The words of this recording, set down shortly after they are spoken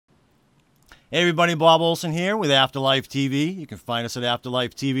Hey everybody, Bob Olson here with Afterlife TV. You can find us at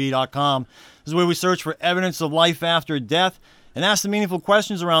afterlifetv.com. This is where we search for evidence of life after death and ask the meaningful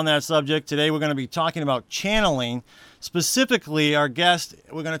questions around that subject. Today we're going to be talking about channeling. Specifically, our guest,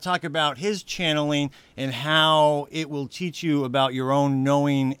 we're going to talk about his channeling and how it will teach you about your own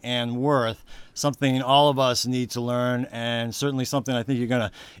knowing and worth. Something all of us need to learn, and certainly something I think you're going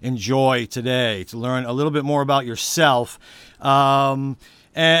to enjoy today, to learn a little bit more about yourself.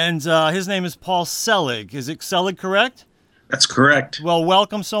 And his name is Paul Selig. Is it Selig, correct? That's correct. Well,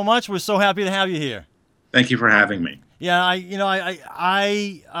 welcome so much. We're so happy to have you here. Thank you for having me. Yeah,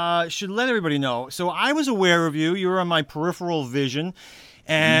 I should let everybody know. So I was aware of you. You were on my peripheral vision,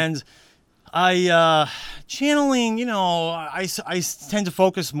 and channeling. I tend to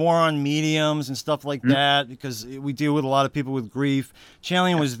focus more on mediums and stuff like that because we deal with a lot of people with grief.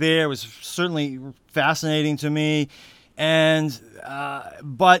 Channeling was there. It was certainly fascinating to me. And,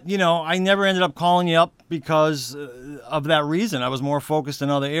 but, I never ended up calling you up because of that reason. I was more focused in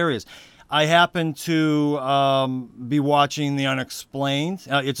other areas. I happened to be watching The Unexplained.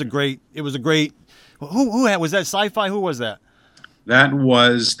 It was a great, who was that? Sci-Fi? Who was that? That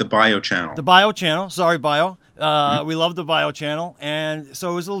was the Bio Channel. The Bio Channel. Sorry, Bio. We love the Bio Channel. And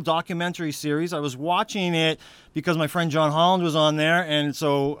so it was a little documentary series. I was watching it because my friend John Holland was on there. And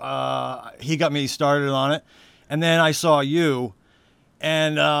so he got me started on it. And then I saw you,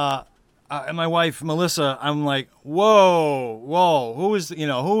 and my wife Melissa. I'm like, whoa, who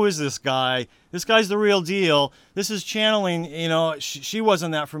is this guy? This guy's the real deal. This is channeling. She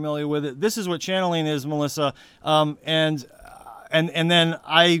wasn't that familiar with it. This is what channeling is, Melissa. And then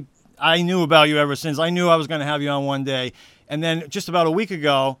I knew about you ever since. I knew I was going to have you on one day. And then just about a week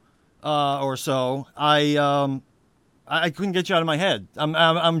ago or so, I couldn't get you out of my head.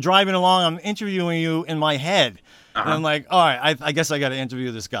 I'm driving along. I'm interviewing you in my head. And I'm like, all right, I guess I got to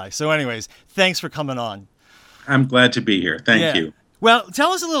interview this guy. So anyways, thanks for coming on. I'm glad to be here. Thank you. Well,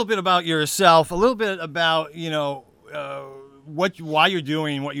 tell us a little bit about yourself, a little bit about, why you're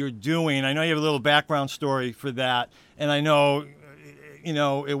doing what you're doing. I know you have a little background story for that. And I know,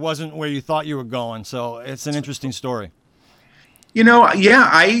 it wasn't where you thought you were going. So it's an interesting story.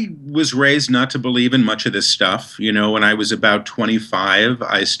 I was raised not to believe in much of this stuff. When I was about 25,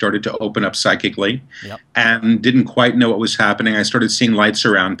 I started to open up psychically and didn't quite know what was happening. I started seeing lights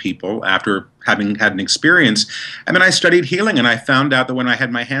around people after having had an experience. And then I studied healing, and I found out that when I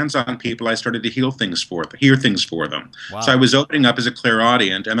had my hands on people, I started to hear things for them. Wow. So I was opening up as a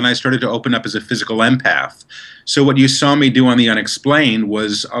clairaudient, and then I started to open up as a physical empath. So what you saw me do on The Unexplained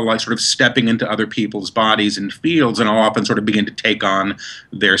was like sort of stepping into other people's bodies and fields, and I'll often sort of begin to take on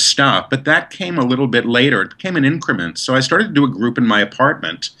their stuff. But that came a little bit later. It came in increments. So I started to do a group in my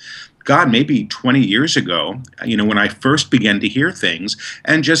apartment, maybe 20 years ago, when I first began to hear things,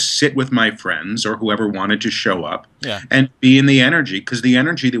 and just sit with my friends or whoever wanted to show up and be in the energy, because the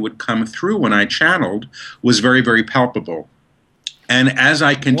energy that would come through when I channeled was very, very palpable. And as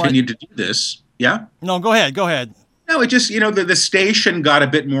I continued to do this, No, go ahead. No, it just, the station got a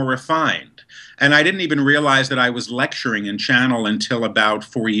bit more refined. And I didn't even realize that I was lecturing in channel until about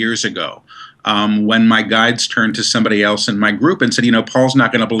 4 years ago. When my guides turned to somebody else in my group and said, Paul's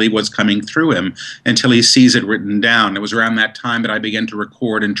not going to believe what's coming through him until he sees it written down. It was around that time that I began to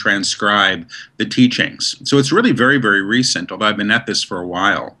record and transcribe the teachings. So it's really very, very recent, although I've been at this for a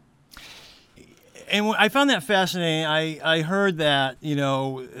while. And I found that fascinating. I heard that,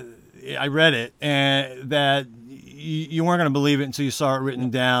 I read it, and that you weren't going to believe it until you saw it written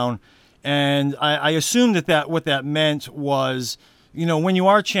down. And I assumed that what that meant was, when you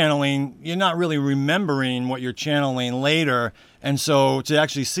are channeling, you're not really remembering what you're channeling later. And so to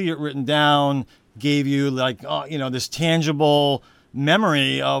actually see it written down gave you this tangible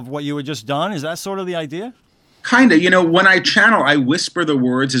memory of what you had just done. Is that sort of the idea? Kind of. When I channel, I whisper the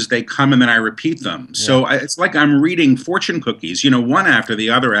words as they come, and then I repeat them. Yeah. So it's like I'm reading fortune cookies, one after the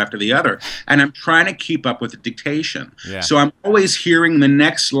other, and I'm trying to keep up with the dictation. Yeah. So I'm always hearing the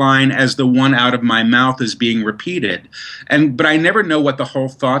next line as the one out of my mouth is being repeated. But I never know what the whole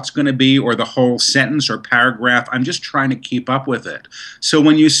thought's going to be, or the whole sentence or paragraph. I'm just trying to keep up with it. So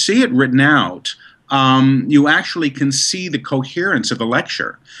when you see it written out, you actually can see the coherence of the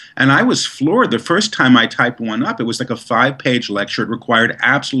lecture. And I was floored the first time I typed one up. It was like a 5-page lecture. It required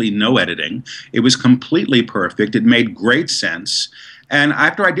absolutely no editing. It was completely perfect. It made great sense. And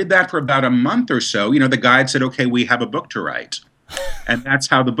after I did that for about a month or so, the guide said, okay, we have a book to write. And that's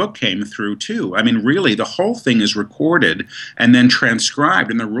how the book came through, too. I mean, really, the whole thing is recorded and then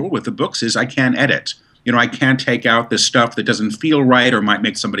transcribed. And the rule with the books is I can't edit. I can't take out the stuff that doesn't feel right or might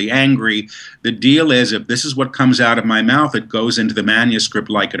make somebody angry. The deal is, if this is what comes out of my mouth, it goes into the manuscript,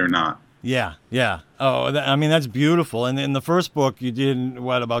 like it or not. Yeah, yeah. Oh, I mean, that's beautiful. And in the first book, you did in,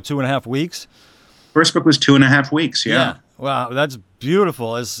 what, about 2.5 weeks? First book was 2.5 weeks. Yeah. Yeah. Wow, that's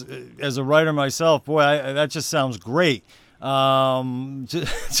beautiful. As a writer myself, boy, that just sounds great.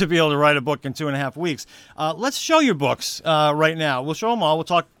 To be able to write a book in 2.5 weeks. Let's show your books right now. We'll show them all.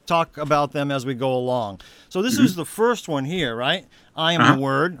 We'll talk about them as we go along. So this is the first one here, right? I am the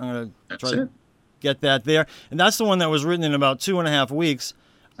Word. I'm going to That's try to it. get that there, and that's the one that was written in about 2.5 weeks.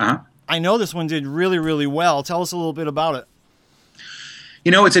 Uh-huh. I know this one did really, really well. Tell us a little bit about it.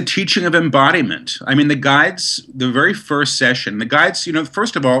 You know, it's a teaching of embodiment. I mean, the guides, the very first session, the guides, you know,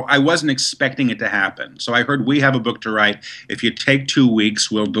 first of all, I wasn't expecting it to happen. So I heard, we have a book to write. If you take 2 weeks,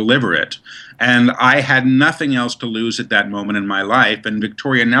 we'll deliver it. And I had nothing else to lose at that moment in my life. And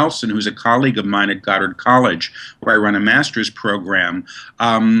Victoria Nelson, who's a colleague of mine at Goddard College, where I run a master's program,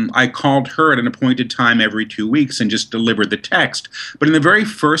 I called her at an appointed time every 2 weeks and just delivered the text. But in the very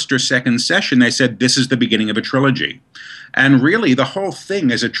first or second session, they said, this is the beginning of a trilogy. And really, the whole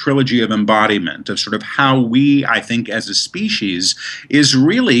thing is a trilogy of embodiment, of sort of how we, I think, as a species, is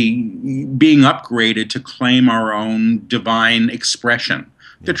really being upgraded to claim our own divine expression,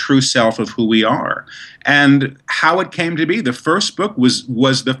 the true self of who we are. And how it came to be. The first book was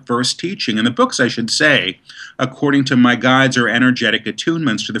the first teaching. And the books, I should say, according to my guides, are energetic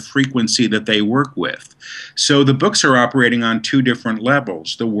attunements to the frequency that they work with. So the books are operating on 2 different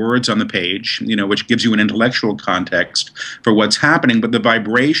levels. The words on the page, you know, which gives you an intellectual context for what's happening, but the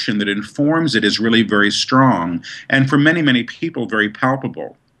vibration that informs it is really very strong, and for many, many people, very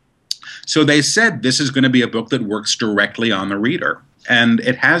palpable. So they said this is going to be a book that works directly on the reader. And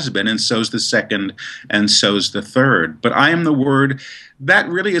it has been, and so's the second, and so's the third. But I Am the Word, that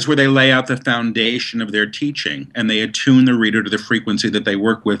really is where they lay out the foundation of their teaching, and they attune the reader to the frequency that they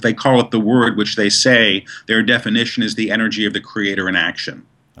work with. They call it the Word, which they say their definition is the energy of the Creator in action.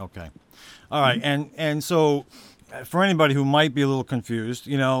 Okay. All right. And so for anybody who might be a little confused,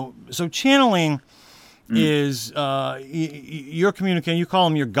 you know, so channeling is you're communicating, you call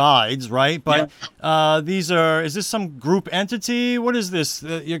them your guides, right? But is this some group entity? What is this?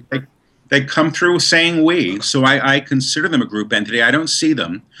 They come through saying we, so I consider them a group entity. I don't see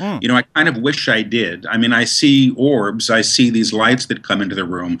them. You know, I kind of wish I did. I mean, I see orbs. I see these lights that come into the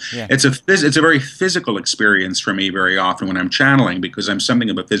room. Yeah. It's a very physical experience for me very often when I'm channeling, because I'm something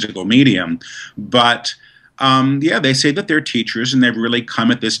of a physical medium. But they say that they're teachers, and they've really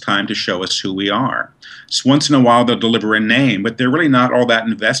come at this time to show us who we are. So once in a while they'll deliver a name, but they're really not all that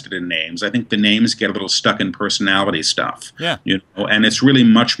invested in names. I think the names get a little stuck in personality stuff. Yeah. You know, and it's really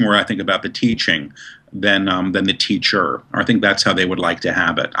much more, I think, about the teaching than the teacher. I think that's how they would like to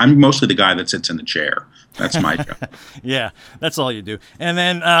have it. I'm mostly the guy that sits in the chair. That's my job. Yeah, that's all you do. And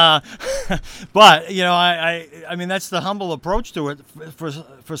then, but you know, I mean, that's the humble approach to it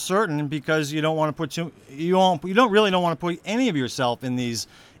for certain, because you don't want to put you don't really want to put any of yourself in these.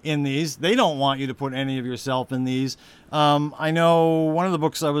 They don't want you to put any of yourself in these. I know one of the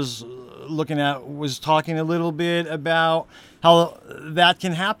books I was looking at was talking a little bit about how that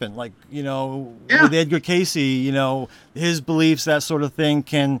can happen. Like, you know, with Edgar Cayce, you know, his beliefs, that sort of thing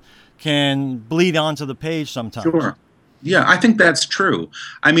can bleed onto the page sometimes. Sure. Yeah, I think that's true.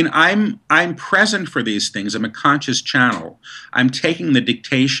 I mean, I'm present for these things. I'm a conscious channel. I'm taking the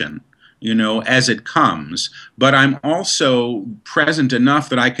dictation, you know, as it comes, but I'm also present enough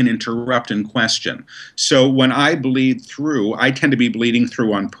that I can interrupt and question. So when I bleed through, I tend to be bleeding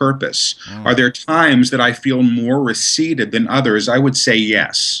through on purpose. Are there times that I feel more receded than others? I would say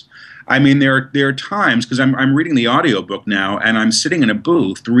yes. I mean, there are times, because I'm reading the audiobook now, and I'm sitting in a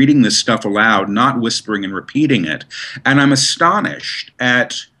booth reading this stuff aloud, not whispering and repeating it, and I'm astonished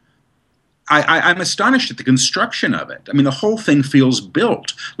at I'm astonished at the construction of it. I mean, the whole thing feels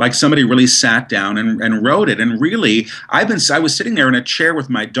built like somebody really sat down and wrote it. And really, I was sitting there in a chair with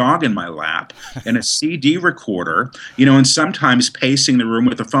my dog in my lap and a CD recorder, you know, and sometimes pacing the room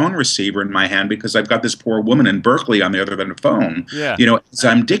with a phone receiver in my hand, because I've got this poor woman in Berkeley on the other end of the phone, you know, as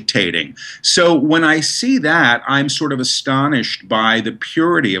I'm dictating. So when I see that, I'm sort of astonished by the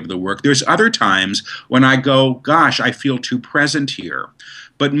purity of the work. There's other times when I go, gosh, I feel too present here.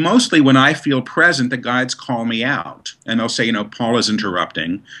 But mostly when I feel present, the guides call me out, and they'll say, you know, Paul is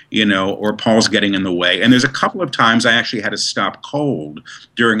interrupting, you know, or Paul's getting in the way. And there's a couple of times I actually had to stop cold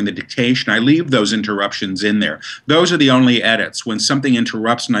during the dictation. I leave those interruptions in there. Those are the only edits. When something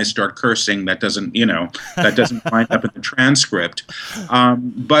interrupts and I start cursing, that doesn't, you know, that doesn't wind up in the transcript.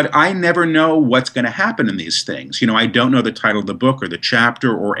 But I never know what's going to happen in these things. You know, I don't know the title of the book or the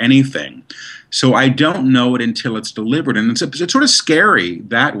chapter or anything. So I don't know it until it's delivered. And it's sort of scary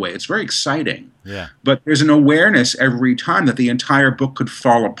that way. It's very exciting. Yeah. But there's an awareness every time that the entire book could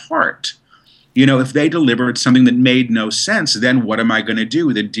fall apart. You know, if they delivered something that made no sense, then what am I going to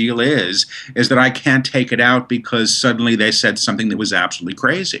do? The deal is that I can't take it out because suddenly they said something that was absolutely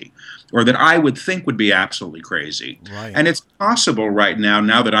crazy, or that I would think would be absolutely crazy. Right. And it's possible right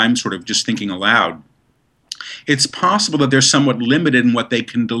now that I'm sort of just thinking aloud, it's possible that they're somewhat limited in what they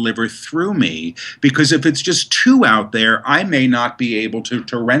can deliver through me, because if it's just too out there, I may not be able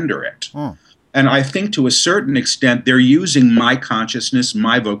to render it. And I think to a certain extent, they're using my consciousness,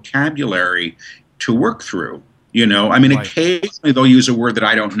 my vocabulary to work through. You know, I mean, Right. Occasionally they'll use a word that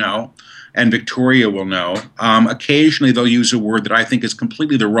I don't know, and Victoria will know. Occasionally they'll use a word that I think is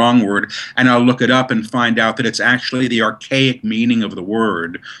completely the wrong word, and I'll look it up and find out that it's actually the archaic meaning of the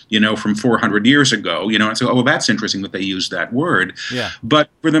word, you know, from 400 years ago. You know, and so, oh, well, that's interesting that they used that word. Yeah. But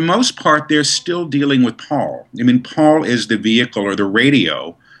for the most part, they're still dealing with Paul. I mean, Paul is the vehicle or the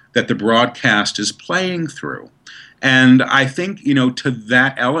radio that the broadcast is playing through. And I think, you know, to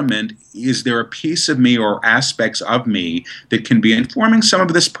that element, is there a piece of me or aspects of me that can be informing some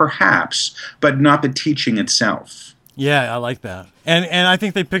of this perhaps, but not the teaching itself? Yeah, I like that. And I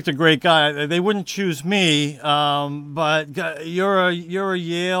think they picked a great guy. They wouldn't choose me, but you're a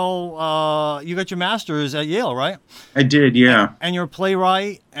Yale. You got your master's at Yale, right? I did, yeah. And you're a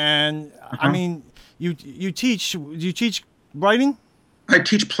playwright. And I mean, you teach. Do you teach writing? I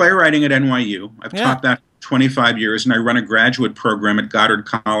teach playwriting at NYU. I've taught that 25 years, and I run a graduate program at Goddard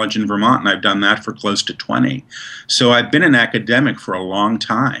College in Vermont, and I've done that for close to 20. So I've been an academic for a long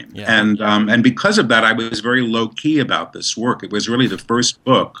time. Yeah. And because of that, I was very low-key about this work. It was really the first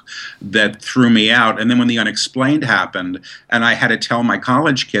book that threw me out. And then when The Unexplained happened, and I had to tell my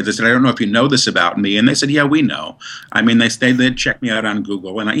college kids, I said, I don't know if you know this about me. And they said, yeah, we know. I mean, they'd check me out on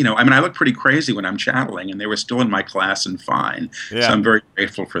Google. And, I look pretty crazy when I'm channeling, and they were still in my class and fine. Yeah. So I'm very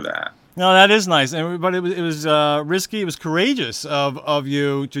grateful for that. No, that is nice, but it was risky. It was courageous of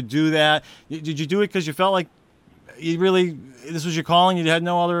you to do that. Did you do it because you felt like this was your calling? You had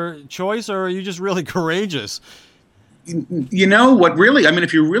no other choice, or are you just really courageous? You know what, really, I mean,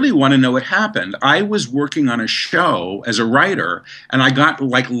 if you really want to know what happened, I was working on a show as a writer, and I got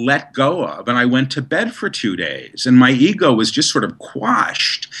let go of, and I went to bed for 2 days, and my ego was just sort of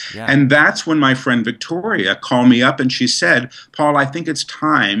quashed. Yeah. And that's when my friend Victoria called me up, and she said, Paul, I think it's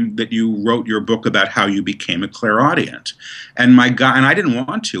time that you wrote your book about how you became a clairaudient. And and I didn't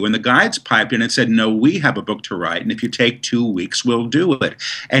want to, and the guides piped in and said, no, we have a book to write, and if you take 2 weeks, we'll do it.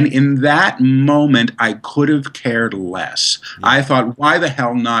 And in that moment, I could have cared less. Yeah. I thought, why the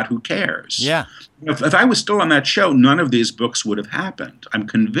hell not? Who cares? Yeah. If I was still on that show, none of these books would have happened. I'm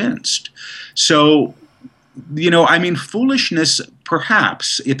convinced. So, foolishness,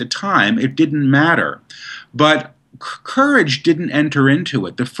 perhaps at the time, it didn't matter. But courage didn't enter into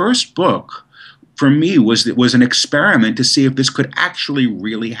it. The first book, for me, was an experiment to see if this could actually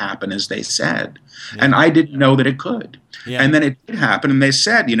really happen as they said. Yeah. And I didn't know that it could. Yeah. And then it did happen, and they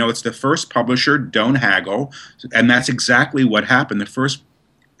said, it's the first publisher, don't haggle. And that's exactly what happened. The first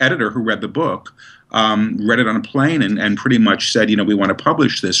editor who read the book read it on a plane and pretty much said, we want to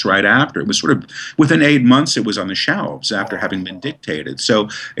publish this right after. It was sort of, within 8 months, it was on the shelves after having been dictated. So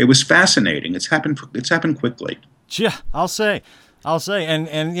it was fascinating. It's happened quickly. Yeah, I'll say.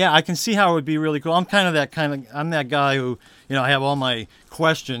 And yeah, I can see how it would be really cool. I'm that guy who, I have all my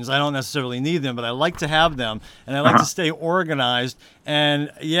questions. I don't necessarily need them, but I like to have them, and I like to stay organized.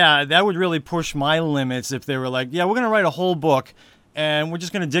 And yeah, that would really push my limits if they were like, yeah, we're going to write a whole book, and we're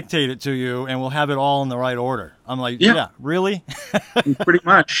just going to dictate it to you, and we'll have it all in the right order. I'm like, yeah really? Pretty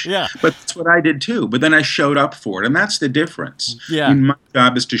much. Yeah. But that's what I did too. But then I showed up for it, and that's the difference. Yeah. I mean, my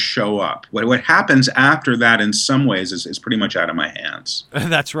job is to show up. What happens after that, in some ways, is pretty much out of my hands.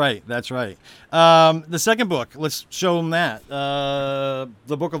 That's right. The second book, let's show them that.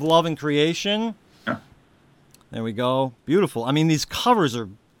 The Book of Love and Creation. Yeah. There we go. Beautiful. I mean, these covers are,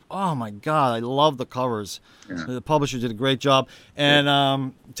 oh my God, I love the covers. Yeah. The publisher did a great job.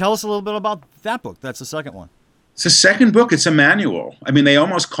 And tell us a little bit about that book. That's the second one. It's the second book. It's a manual. I mean, they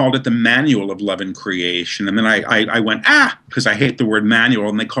almost called it the Manual of Love and Creation. And then I went, because I hate the word manual.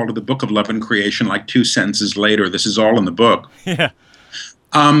 And they called it the Book of Love and Creation like 2 sentences later. This is all in the book. Yeah.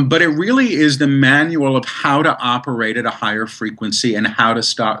 But it really is the manual of how to operate at a higher frequency and how to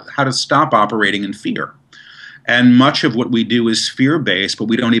stop operating in fear. And much of what we do is fear-based, but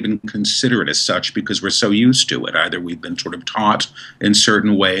we don't even consider it as such because we're so used to it. Either we've been sort of taught in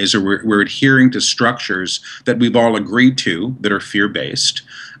certain ways, or we're adhering to structures that we've all agreed to that are fear-based.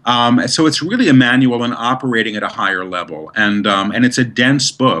 So it's really a manual on operating at a higher level, and it's a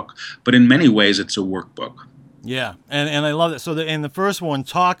dense book, but in many ways it's a workbook. Yeah, and I love it. So in the first one,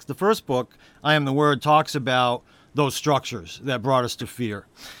 the first book, I Am the Word, talks about those structures that brought us to fear,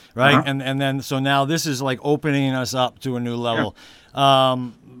 right? Uh-huh. And then so now this is like opening us up to a new level. Yeah.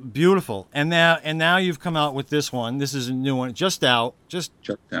 Beautiful. And now you've come out with this one. This is a new one, just out,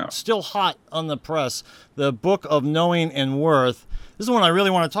 still hot on the press. The Book of Knowing and Worth. This is one I really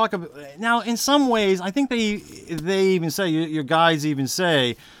want to talk about. Now, in some ways, I think they even say, your guides even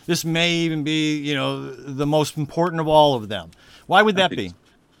say, this may even be, the most important of all of them. Why would that be?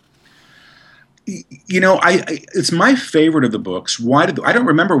 It's my favorite of the books. I don't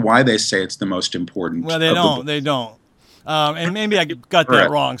remember why they say it's the most important. Well, they don't. And maybe I got that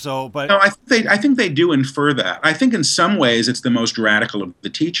wrong. But no, I think they do infer that. I think in some ways it's the most radical of the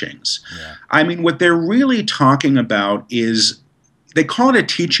teachings. Yeah. I mean, what they're really talking about is, they call it a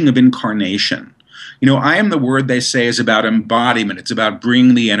teaching of incarnation. I Am the Word, they say, is about embodiment. It's about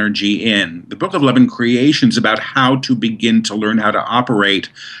bringing the energy in. The Book of Love and Creation is about how to begin to learn how to operate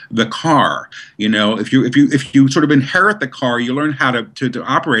the car. If you sort of inherit the car, you learn how to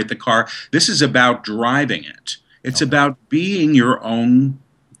operate the car. This is about driving it. It's about being your own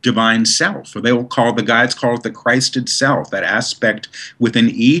divine self, or the guides call it the Christed self, that aspect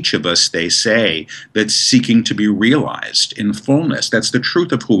within each of us, they say, that's seeking to be realized in fullness. That's the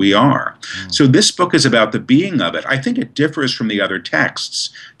truth of who we are. So this book is about the being of it. I think it differs from the other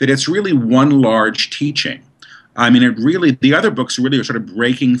texts, that it's really one large teaching. I mean, the other books really are sort of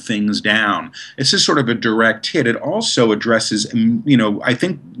breaking things down. This is sort of a direct hit. It also addresses, I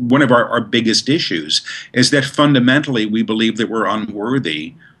think one of our biggest issues is that fundamentally we believe that we're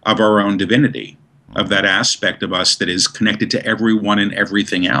unworthy of our own divinity, of that aspect of us that is connected to everyone and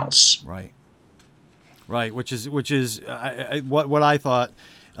everything else. Right. Which is what I thought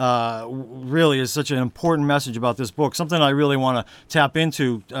really is such an important message about this book. Something I really want to tap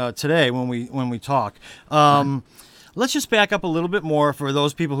into today when we talk. Let's just back up a little bit more for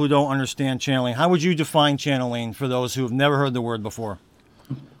those people who don't understand channeling. How would you define channeling for those who have never heard the word before?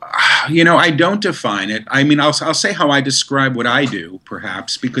 I don't define it. I mean, I'll say how I describe what I do,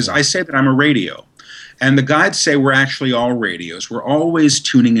 perhaps, because I say that I'm a radio. And the guides say we're actually all radios. We're always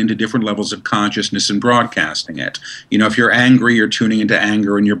tuning into different levels of consciousness and broadcasting it. If you're angry, you're tuning into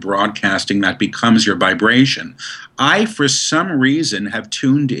anger and you're broadcasting, that becomes your vibration. I, for some reason, have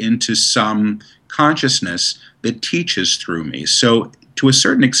tuned into some consciousness that teaches through me. So to a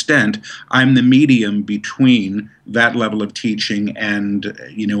certain extent, I'm the medium between that level of teaching and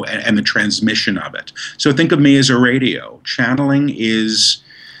the transmission of it. So think of me as a radio. Channeling is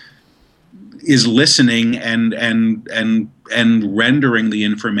listening and rendering the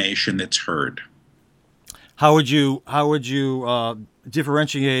information that's heard. How would you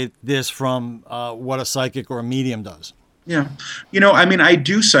differentiate this from what a psychic or a medium does? Yeah, I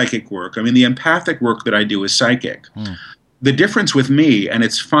do psychic work. I mean, the empathic work that I do is psychic. The difference with me, and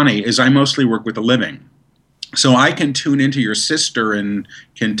it's funny, is I mostly work with the living. So I can tune into your sister in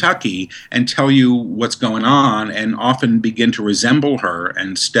Kentucky and tell you what's going on, and often begin to resemble her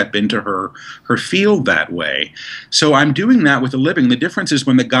and step into her field that way. So I'm doing that with the living. The difference is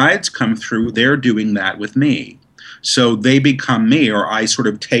when the guides come through, they're doing that with me. So they become me, or I sort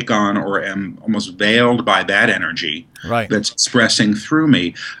of take on or am almost veiled by that energy that's expressing through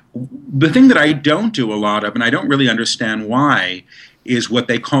me. The thing that I don't do a lot of, and I don't really understand why, is what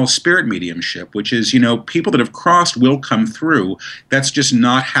they call spirit mediumship, which is, people that have crossed will come through. That's just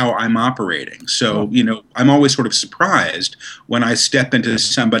not how I'm operating. So, I'm always sort of surprised when I step into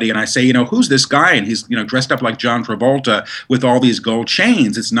somebody and I say, who's this guy? And he's, dressed up like John Travolta with all these gold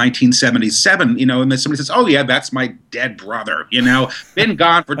chains. It's 1977, and then somebody says, oh yeah, that's my dead brother, been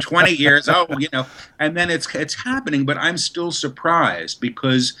gone for 20 years. Oh, and then it's happening, but I'm still surprised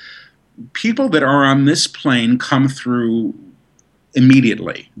because people that are on this plane come through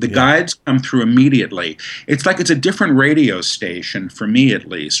immediately. The guides come through immediately. It's like it's a different radio station, for me at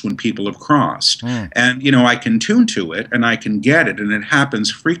least, when people have crossed. And, I can tune to it and I can get it, and it happens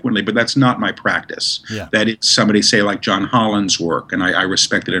frequently, but that's not my practice. That is somebody, say, like John Holland's work, and I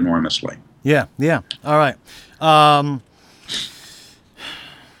respect it enormously. Yeah. All right.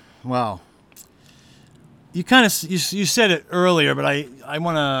 Wow. You kind of, you said it earlier, but I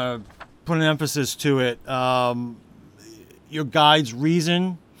want to put an emphasis to it. Your guide's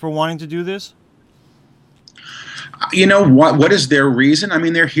reason for wanting to do this? What is their reason? I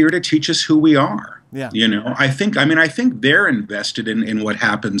mean, they're here to teach us who we are. Yeah. I think they're invested in what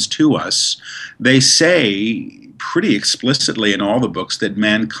happens to us. They say pretty explicitly in all the books that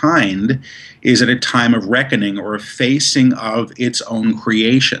mankind is at a time of reckoning or a facing of its own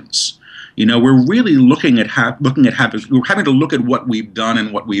creations. We're really we're having to look at what we've done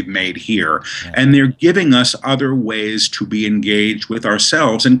and what we've made here, Yeah. and they're giving us other ways to be engaged with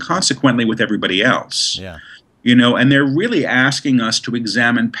ourselves and consequently with everybody else. Yeah. And they're really asking us to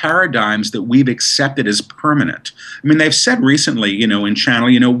examine paradigms that we've accepted as permanent. I mean, they've said recently, in Channel,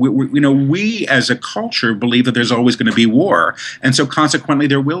 we as a culture believe that there's always going to be war, and so consequently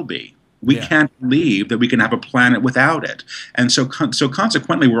there will be. We Yeah. can't believe that we can have a planet without it, and so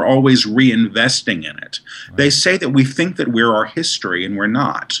consequently we're always reinvesting in it. Right. They say that we think that we're our history, and we're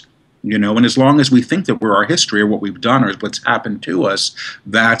not. And as long as we think that we're our history or what we've done or what's happened to us,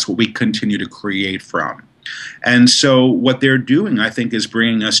 that's what we continue to create from. And so what they're doing, I think, is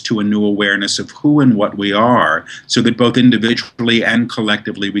bringing us to a new awareness of who and what we are so that both individually and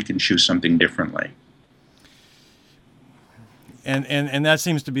collectively we can choose something differently. And that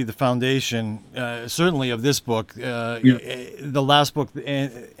seems to be the foundation, certainly, of this book, the last book,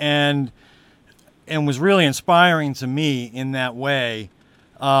 and was really inspiring to me in that way.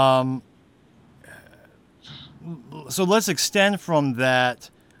 So let's extend from that.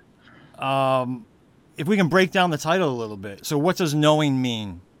 If we can break down the title a little bit. So what does knowing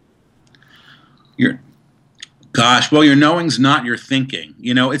mean? Well, your knowing's not your thinking.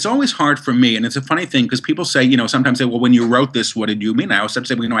 It's always hard for me, and it's a funny thing because people say, sometimes say, well, when you wrote this, what did you mean? I always have to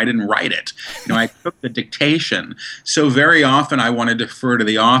say, well, I didn't write it. I took the dictation. So very often I want to defer to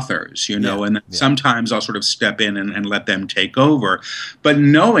the authors, and sometimes I'll sort of step in and let them take over. But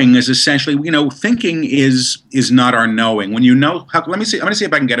knowing is essentially, thinking is not our knowing. When I'm going to see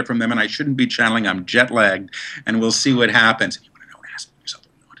if I can get it from them, and I shouldn't be channeling. I'm jet lagged, and we'll see what happens.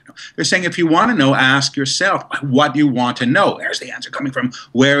 They're saying if you want to know, ask yourself what you want to know. Where's the answer coming from?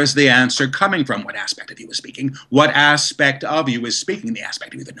 Where is the answer coming from? What aspect of you is speaking? What aspect of you is speaking? The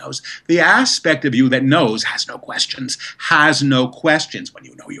aspect of you that knows. The aspect of you that knows has no questions. Has no questions. When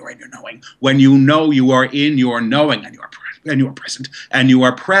you know, you are in your knowing. When you know, you are in your knowing, and you are present, and you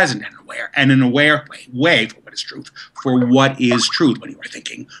are present and aware, and an aware way for what is truth. For what is truth? When you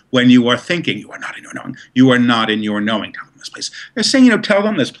are thinking, you are not in your knowing. You are not in your knowing. Tell them this, please. They're saying, tell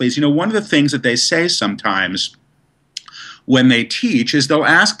them this, please. One of the things that they say sometimes when they teach is they'll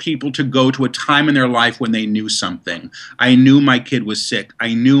ask people to go to a time in their life when they knew something. I knew my kid was sick.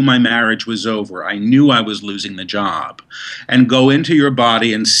 I knew my marriage was over. I knew I was losing the job. And go into your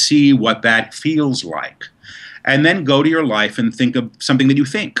body and see what that feels like. And then go to your life and think of something that you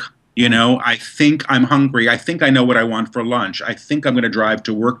think. I think I'm hungry. I think I know what I want for lunch. I think I'm going to drive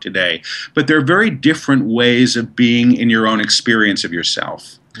to work today. But there are very different ways of being in your own experience of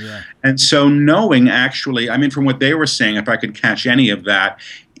yourself. Yeah. And so knowing actually, from what they were saying, if I could catch any of that,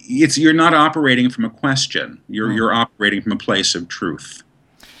 you're not operating from a question. You're operating from a place of truth.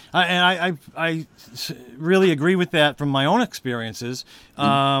 And I really agree with that from my own experiences.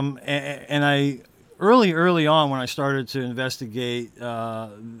 And I early on when I started to investigate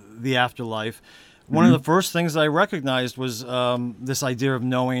the afterlife, one of the first things I recognized was this idea of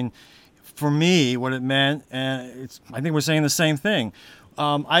knowing. For me, what it meant, and I think we're saying the same thing.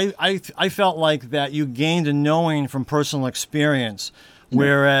 I felt like that you gained a knowing from personal experience,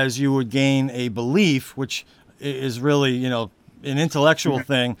 whereas you would gain a belief, which is really an intellectual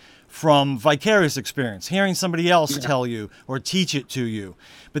thing, from vicarious experience, hearing somebody else tell you or teach it to you.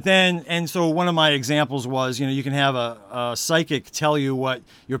 But then, and so one of my examples was, you can have a psychic tell you what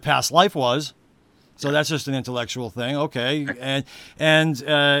your past life was. So that's just an intellectual thing, okay, and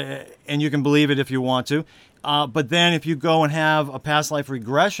you can believe it if you want to. But then if you go and have a past life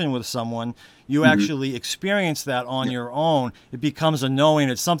regression with someone, you actually experience that on your own. It becomes a knowing.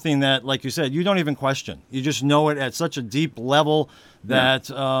 It's something that, like you said, you don't even question. You just know it at such a deep level that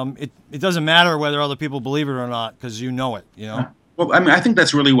it doesn't matter whether other people believe it or not, because you know it, Well, I think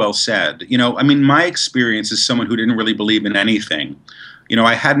that's really well said. My experience as someone who didn't really believe in anything.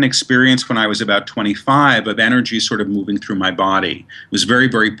 I had an experience when I was about 25 of energy sort of moving through my body. It was very,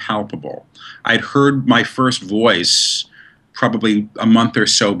 very palpable. I'd heard my first voice probably a month or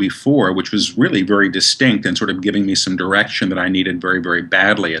so before, which was really very distinct and sort of giving me some direction that I needed very, very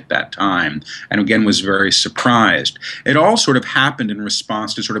badly at that time. And again, was very surprised. It all sort of happened in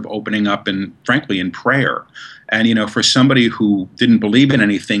response to sort of opening up and, frankly, in prayer. And, for somebody who didn't believe in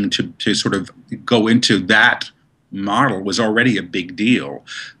anything to sort of go into that model was already a big deal.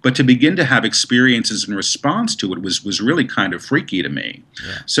 But to begin to have experiences in response to it was really kind of freaky to me.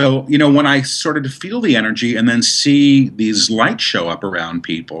 Yeah. So, when I started to feel the energy and then see these lights show up around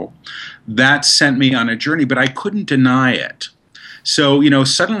people, that sent me on a journey, but I couldn't deny it. So,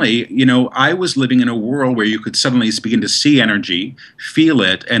 suddenly, I was living in a world where you could suddenly begin to see energy, feel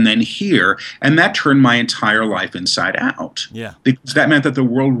it, and then hear. And that turned my entire life inside out. Yeah. Because that meant that the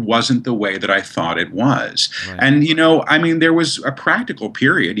world wasn't the way that I thought it was. Right. And, there was a practical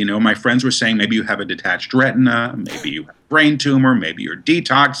period. My friends were saying maybe you have a detached retina, maybe you have a brain tumor, maybe you're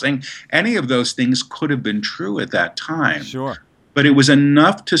detoxing. Any of those things could have been true at that time. Sure. But it was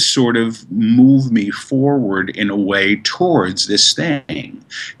enough to sort of move me forward in a way towards this thing,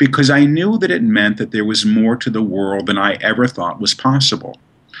 because I knew that it meant that there was more to the world than I ever thought was possible.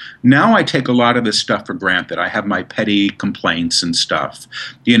 Now I take a lot of this stuff for granted. I have my petty complaints and stuff,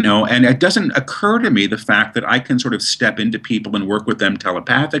 and it doesn't occur to me the fact that I can sort of step into people and work with them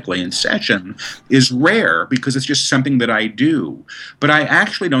telepathically in session is rare, because it's just something that I do. But I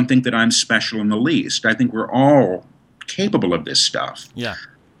actually don't think that I'm special in the least. I think we're all capable of this stuff. Yeah.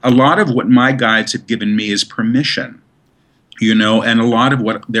 A lot of what my guides have given me is permission, and a lot of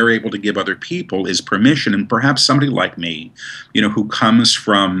what they're able to give other people is permission. And perhaps somebody like me, who comes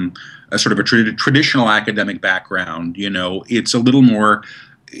from a sort of a traditional academic background, it's a little more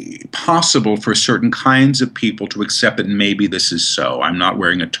possible for certain kinds of people to accept that maybe this is so. I'm not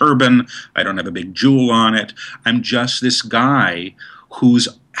wearing a turban. I don't have a big jewel on it. I'm just this guy who's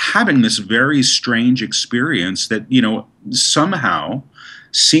having this very strange experience that, somehow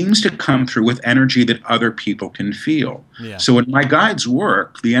seems to come through with energy that other people can feel. Yeah. So when my guides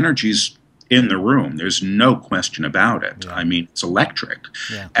work, the energy's in the room. There's no question about it. Yeah. I mean, it's electric.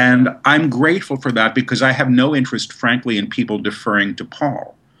 Yeah. And I'm grateful for that, because I have no interest, frankly, in people deferring to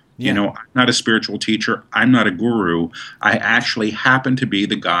Paul. Yeah. I'm not a spiritual teacher. I'm not a guru. I actually happen to be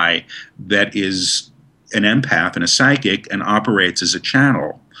the guy that is an empath and a psychic and operates as a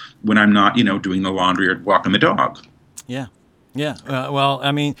channel when I'm not, doing the laundry or walking the dog. Yeah. Yeah. Well,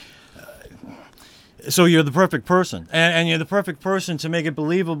 I mean, so you're the perfect person, and you're the perfect person to make it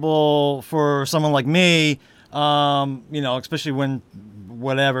believable for someone like me, especially when,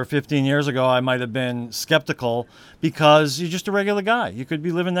 15 years ago, I might have been skeptical, because you're just a regular guy. You could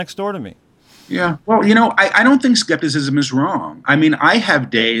be living next door to me. Yeah. Well, I don't think skepticism is wrong. I mean, I have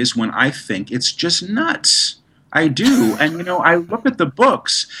days when I think it's just nuts. I do. And, I look at the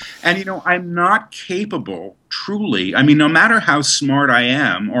books and, I'm not capable, truly. I mean, no matter how smart I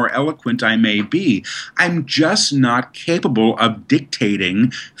am or eloquent I may be, I'm just not capable of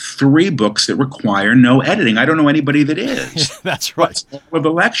dictating 3 books that require no editing. I don't know anybody that is. That's right. With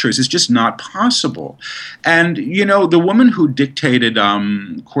the lectures, it's just not possible. And, the woman who dictated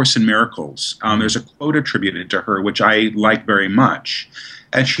Course in Miracles, there's a quote attributed to her, which I like very much.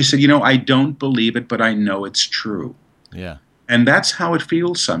 And she said, I don't believe it, but I know it's true. Yeah. And that's how it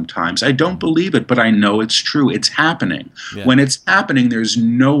feels sometimes. I don't believe it, but I know it's true. It's happening. Yeah. When it's happening, there's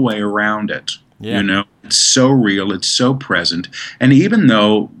no way around it. Yeah. It's so real. It's so present. And even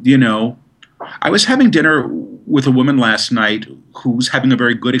though, I was having dinner with a woman last night who's having a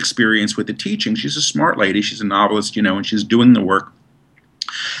very good experience with the teaching. She's a smart lady. She's a novelist, and she's doing the work.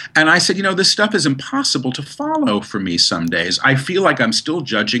 And I said, this stuff is impossible to follow for me some days. I feel like I'm still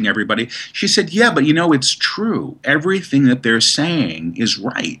judging everybody. She said, yeah, but it's true. Everything that they're saying is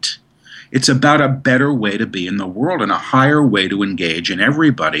right. It's about a better way to be in the world and a higher way to engage in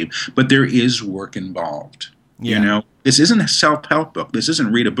everybody. But there is work involved. Yeah. This isn't a self-help book. This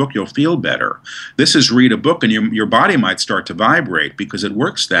isn't read a book, you'll feel better. This is read a book and your body might start to vibrate because it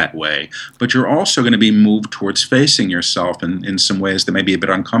works that way. But you're also going to be moved towards facing yourself in some ways that may be a bit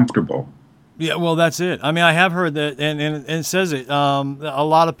uncomfortable. Yeah, well, that's it. I mean, I have heard that, and it says it. A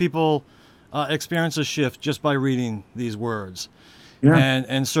lot of people experience a shift just by reading these words. Yeah.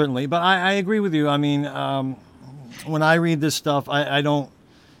 And certainly. But I agree with you. I mean, when I read this stuff, I don't...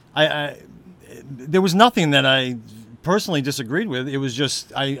 there was nothing that I personally disagreed with. It was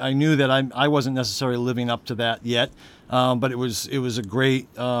just I knew that I wasn't necessarily living up to that yet, but it was a great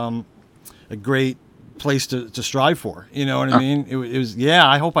place to strive for. You know what I mean? It was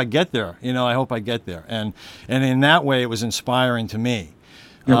I hope I get there. I hope I get there, and in that way, it was inspiring to me.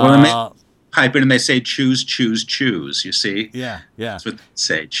 Yeah, well, pipe in and they say choose, choose, choose. You see? Yeah. That's what they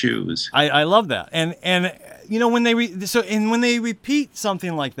say. Choose. I love that, and when they when they repeat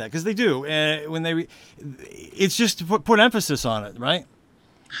something like that, because they do, when it's just to put emphasis on it, right?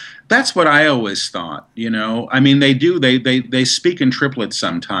 That's what I always thought, you know. I mean, they do. They speak in triplets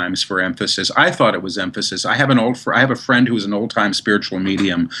sometimes for emphasis. I thought it was emphasis. I have a friend who is an old-time spiritual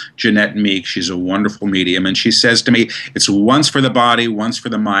medium, Jeanette Meek. She's a wonderful medium, and she says to me, "It's once for the body, once for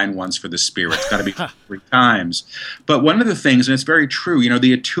the mind, once for the spirit. It's got to be 3 times." But one of the things, and it's very true, you know,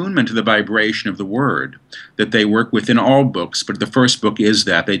 the attunement to the vibration of the word that they work with in all books, but the first book is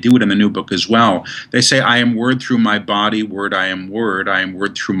that. They do it in the new book as well. They say, "I am word through my body, word I am word. I am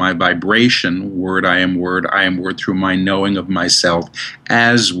word through my vibration, word I am word. I am word through my knowing of myself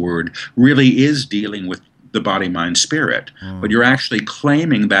as word," really is dealing with the body, mind, spirit. But you're actually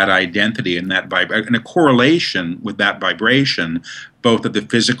claiming that identity and that and a correlation with that vibration, both at the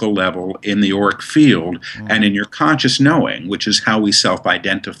physical level, in the auric field, and in your conscious knowing, which is how we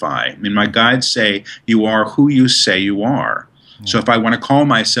self-identify. I mean, my guides say you are who you say you are. So if I want to call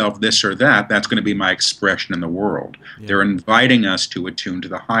myself this or that, that's going to be my expression in the world. Yeah. They're inviting us to attune to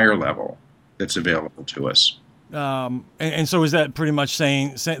the higher level that's available to us. And so is that pretty much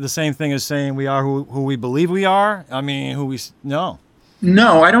saying the same thing as saying we are who we believe we are? I mean, no.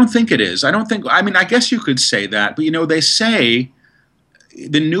 No, I don't think it is. I mean, I guess you could say that, but you know, they say,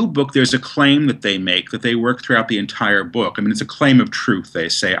 the new book, there's a claim that they make that they work throughout the entire book. I mean, it's a claim of truth. They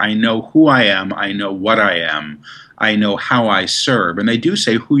say, I know who I am, I know what I am, I know how I serve. And they do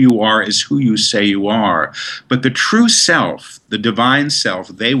say who you are is who you say you are. But the true self, the divine self,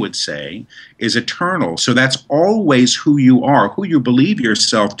 they would say, is eternal. So that's always who you are. Who you believe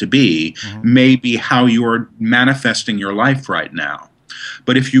yourself to be may be how you're manifesting your life right now.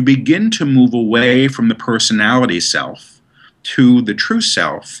 But if you begin to move away from the personality self to the true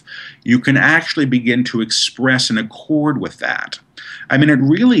self, you can actually begin to express an accord with that. I mean, it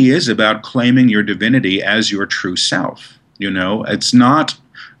really is about claiming your divinity as your true self. You know, it's not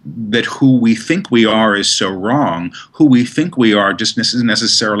that who we think we are is so wrong. Who we think we are just isn't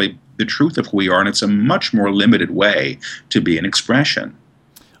necessarily the truth of who we are, and it's a much more limited way to be an expression.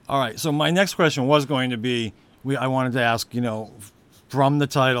 All right, so my next question was going to be, I wanted to ask, you know, from the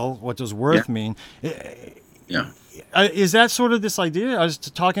title, what does worth mean? Yeah. Is that sort of this idea? I was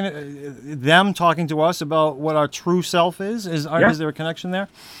talking to us about what our true self is. Is there a connection there?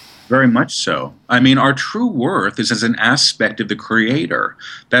 Very much so. I mean, our true worth is as an aspect of the Creator.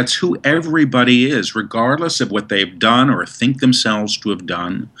 That's who everybody is, regardless of what they've done or think themselves to have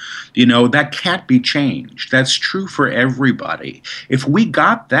done. You know, that can't be changed. That's true for everybody. If we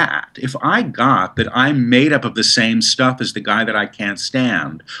got that, if I got that I'm made up of the same stuff as the guy that I can't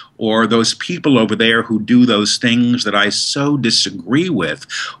stand, or those people over there who do those things that I so disagree with,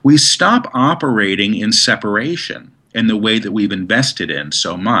 we stop operating in separation in the way that we've invested in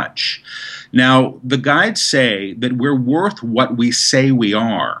so much. Now, the guides say that we're worth what we say we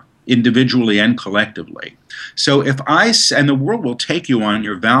are, individually and collectively. So and the world will take you on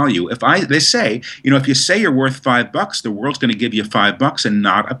your value. They say, you know, if you say you're worth $5, the world's going to give you $5 and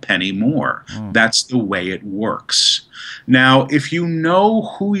not a penny more. That's the way it works. Now, if you know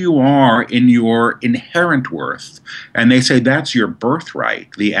who you are in your inherent worth, and they say that's your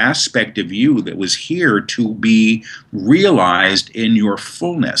birthright, the aspect of you that was here to be realized in your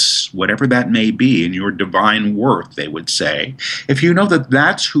fullness, whatever that may be, in your divine worth, they would say, if you know that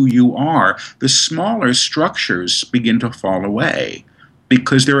that's who you are, the smaller structures begin to fall away,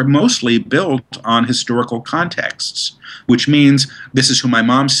 because they're mostly built on historical contexts, which means this is who my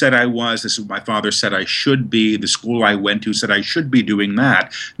mom said I was, this is what my father said I should be, the school I went to said I should be doing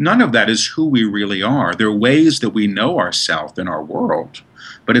that. None of that is who we really are. There are ways that we know ourselves in our world,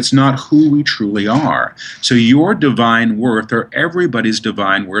 but it's not who we truly are. So your divine worth, or everybody's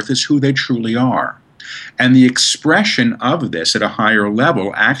divine worth, is who they truly are. And the expression of this at a higher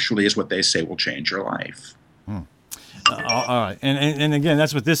level actually is what they say will change your life. All right, and again,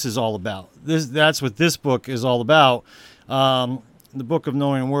 that's what this is all about. That's what this book is all about. The Book of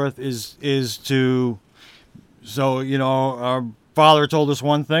Knowing Worth is to, so, you know, our father told us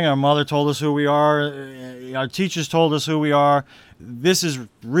one thing, our mother told us who we are, our teachers told us who we are. This is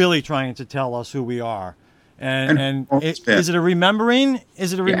really trying to tell us who we are. Is it a remembering?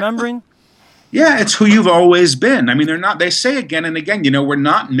 Is it a remembering? Yeah, it's who you've always been. I mean, they say again and again, you know, we're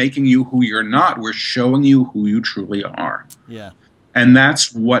not making you who you're not. We're showing you who you truly are. Yeah. And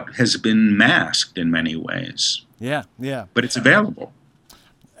that's what has been masked in many ways. Yeah, yeah. But it's available.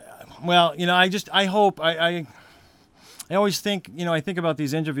 Well, you know, I hope, I always think, you know, I think about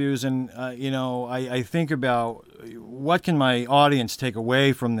these interviews and, you know, I think about what can my audience take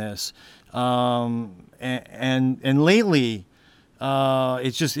away from this. And lately,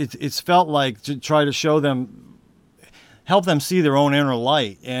 it's felt like to try to show them, help them see their own inner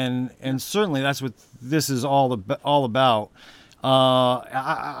light, and certainly that's what this is all about.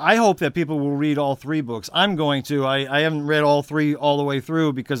 I hope that people will read all three books. I'm going to. I haven't read all three all the way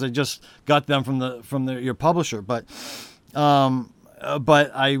through because I just got them from your publisher. But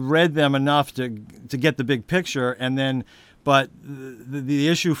I read them enough to get the big picture. And then, but the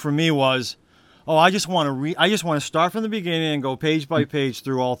issue for me was, I just want to read. I just want to start from the beginning and go page by page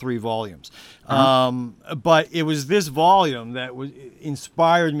through all three volumes. But it was this volume that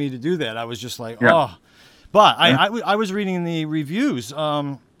inspired me to do that. I was just like, oh. But I was reading the reviews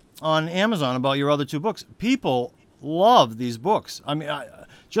on Amazon about your other two books. People love these books. I mean, I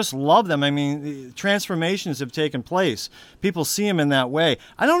just love them. I mean, transformations have taken place. People see them in that way.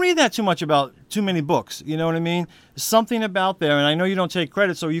 I don't read that too much about too many books. You know what I mean? There's something about there, and I know you don't take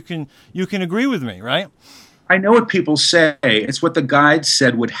credit, so you can agree with me, right? I know what people say. It's what the guide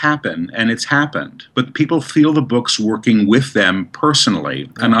said would happen, and it's happened. But people feel the book's working with them personally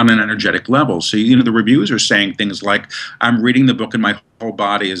and on an energetic level. So, the reviews are saying things like, I'm reading the book and my whole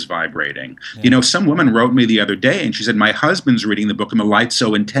body is vibrating. Yeah. Some woman wrote me the other day, and she said, my husband's reading the book and the light's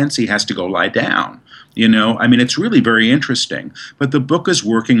so intense he has to go lie down. I mean, it's really very interesting. But the book is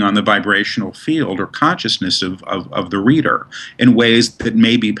working on the vibrational field or consciousness of the reader in ways that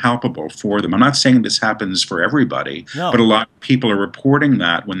may be palpable for them. I'm not saying this happens for everybody, but a lot of people are reporting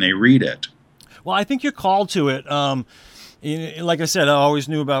that when they read it. Well, I think you're called to it. Like I said, I always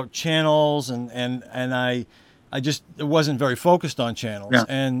knew about channels, and I just wasn't very focused on channels. Yeah.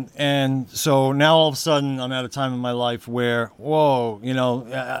 And so now all of a sudden I'm at a time in my life where, whoa,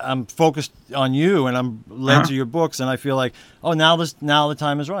 I'm focused on you and I'm led to your books, and I feel like, now the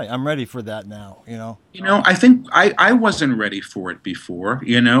time is right. I'm ready for that now, I think I wasn't ready for it before,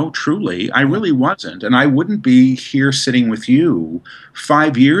 truly. I really wasn't. And I wouldn't be here sitting with you.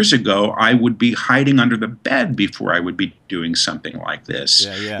 5 years ago, I would be hiding under the bed before I would be doing something like this.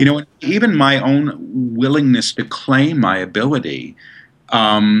 Yeah. Even my own willingness to claim my ability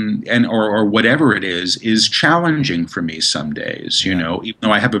or whatever it is challenging for me some days, even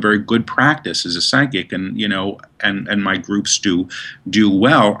though I have a very good practice as a psychic and my groups do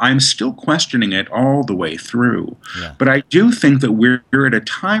well, I'm still questioning it all the way through. Yeah. But I do think that we're at a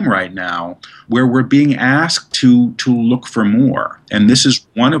time right now where we're being asked to look for more. And this is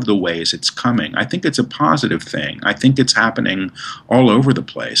one of the ways it's coming. I think it's a positive thing. I think it's happening all over the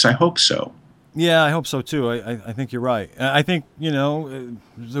place. I hope so. Yeah, I hope so too. I think you're right. I think, the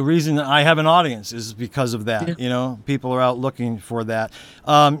reason I have an audience is because of that. Yeah. People are out looking for that.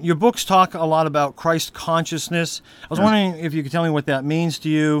 Your books talk a lot about Christ consciousness. I was wondering if you could tell me what that means to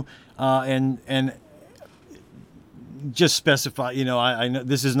you, and just specify, I know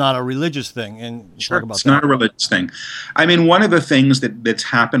this is not a religious thing, and sure, talk about it's that. Not a religious thing. I mean, one of the things that's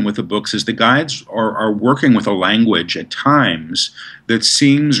happened with the books is the guides are working with a language at times that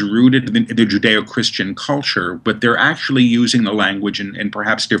seems rooted in the Judeo-Christian culture, but they're actually using the language in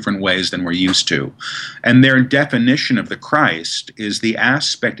perhaps different ways than we're used to. And their definition of the Christ is the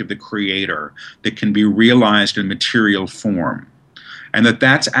aspect of the Creator that can be realized in material form, and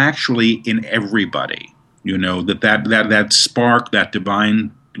that's actually in everybody. That spark, that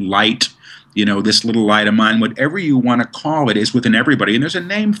divine light, this little light of mine, whatever you want to call it, is within everybody. And there's a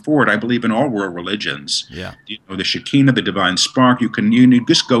name for it, I believe, in all world religions. Yeah. The Shekinah, the divine spark, you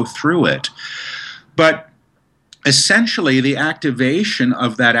just go through it. But essentially, the activation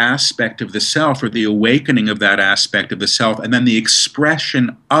of that aspect of the self, or the awakening of that aspect of the self, and then the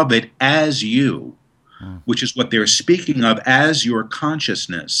expression of it as you, which is what they're speaking of as your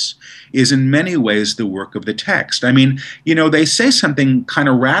consciousness, is in many ways the work of the text. I mean, they say something kind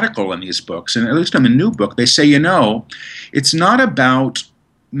of radical in these books, and at least in the new book, they say, it's not about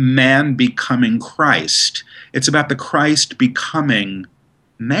man becoming Christ. It's about the Christ becoming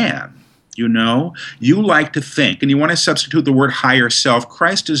man. You like to think, and you want to substitute the word higher self.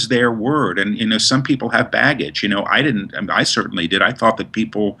 Christ is their word, and some people have baggage. I didn't. I certainly did. I thought that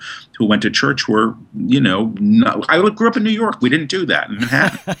people who went to church were, I grew up in New York. We didn't do that in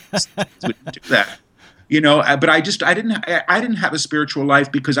Manhattan. We didn't do that. But I didn't have a spiritual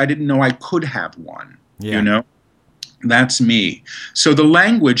life because I didn't know I could have one. Yeah. That's me. So the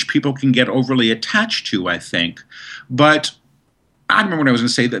language people can get overly attached to, I think, but I remember what I was going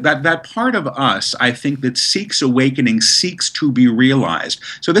to say, that part of us, I think, that seeks awakening, seeks to be realized.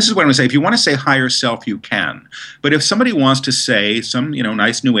 So this is what I'm going to say. If you want to say higher self, you can. But if somebody wants to say, some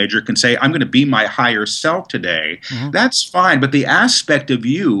nice New Ager can say, I'm going to be my higher self today, that's fine. But the aspect of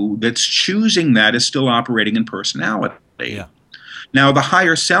you that's choosing that is still operating in personality. Yeah. Now, the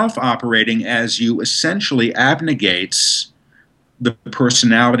higher self operating as you essentially abnegates the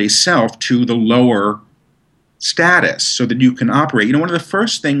personality self to the lower status so that you can operate. You know, one of the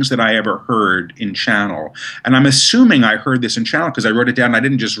first things that I ever heard in Channel, and I'm assuming I heard this in Channel because I wrote it down and I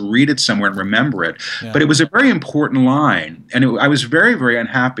didn't just read it somewhere and remember it, Yeah. but it was a very important line. And I was very, very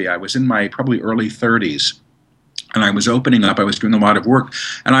unhappy. I was in my probably early 30s. And I was opening up, I was doing a lot of work,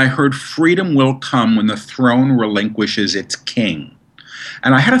 and I heard freedom will come when the throne relinquishes its king.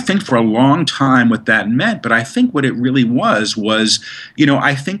 And I had to think for a long time what that meant, but I think what it really was, you know,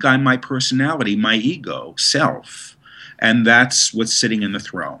 I think I'm my personality, my ego, self, and that's what's sitting in the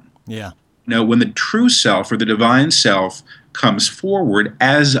throne. Yeah. You know, when the true self or the divine self comes forward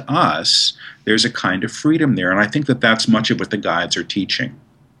as us, there's a kind of freedom there. And I think that that's much of what the guides are teaching.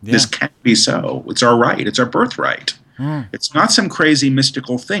 Yeah. This can't be so. It's our right. It's our birthright. It's not some crazy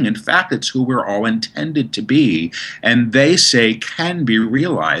mystical thing. In fact, it's who we're all intended to be. And they say can be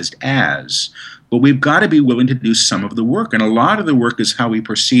realized as. But we've got to be willing to do some of the work. And a lot of the work is how we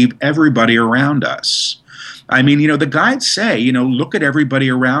perceive everybody around us. I mean, you know, the guides say, you know, look at everybody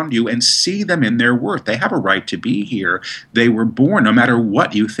around you and see them in their worth. They have a right to be here. They were born no matter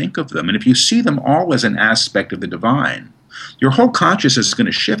what you think of them. And if you see them all as an aspect of the divine, your whole consciousness is going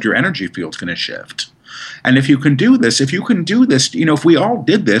to shift. Your energy field's going to shift. And if you can do this, you know, if we all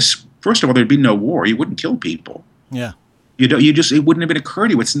did this, first of all, there'd be no war. You wouldn't kill people. Yeah. It wouldn't have occurred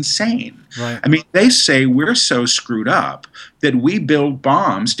to you. It's insane. Right. I mean, they say we're so screwed up that we build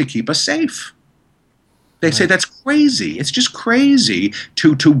bombs to keep us safe. They say that's crazy. It's just crazy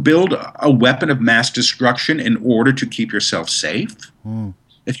to build a weapon of mass destruction in order to keep yourself safe.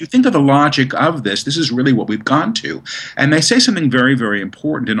 If you think of the logic of this is really what we've gone to. And they say something very, very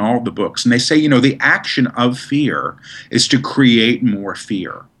important in all the books. And they say, you know, the action of fear is to create more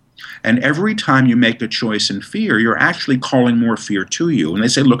fear. And every time you make a choice in fear, you're actually calling more fear to you. And they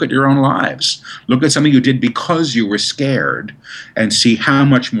say, look at your own lives. Look at something you did because you were scared and see how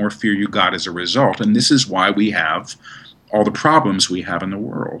much more fear you got as a result. And this is why we have all the problems we have in the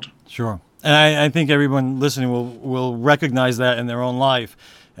world. Sure. And I think everyone listening will recognize that in their own life,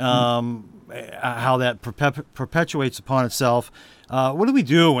 how that perpetuates upon itself. What do we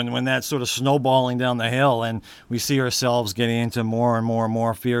do when that's sort of snowballing down the hill and we see ourselves getting into more and more and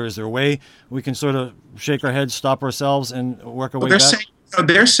more fear? Is there a way we can sort of shake our heads, stop ourselves, and work our way back?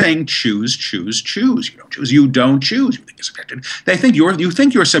 They're saying choose, choose, choose. You don't choose. You don't choose. You think you're subjected. They think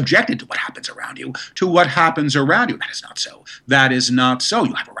you're subjected to what happens around you. To what happens around you. That is not so. That is not so.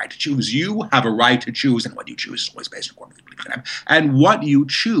 You have a right to choose. You have a right to choose, and what you choose is always based according to the belief you have. And what you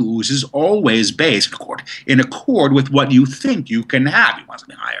choose is always based in accord with what you think you can have. You want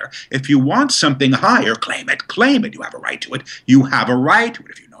something higher. If you want something higher, claim it. Claim it. You have a right to it. You have a right to it.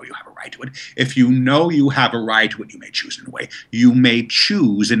 If you know you have a right to it. If you know you have a right to it, you may choose in a way. You may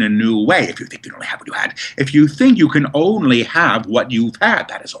choose in a new way if you think you can only have what you had. If you think you can only have what you've had,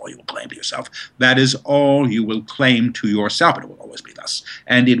 that is all you will claim to yourself. That is all you will claim to yourself, and it will always be thus.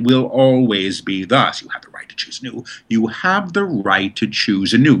 And it will always be thus. You have the right to choose new. You have the right to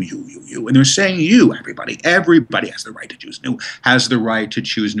choose anew. You. And they're saying you, everybody has the right to choose new, has the right to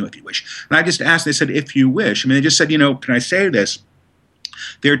choose new if you wish. And I just asked, they said, if you wish. I mean, they just said, you know, can I say this?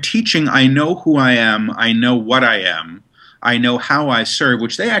 They're teaching, I know who I am, I know what I am, I know how I serve,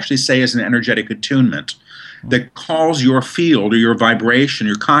 which they actually say is an energetic attunement that calls your field or your vibration,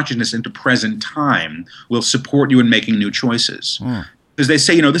 your consciousness into present time, will support you in making new choices. Because they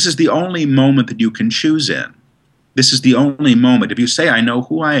say, you know, this is the only moment that you can choose in. This is the only moment. If you say, I know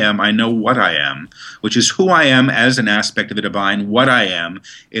who I am, I know what I am, which is who I am as an aspect of the divine, what I am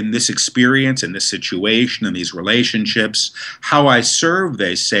in this experience, in this situation, in these relationships. How I serve,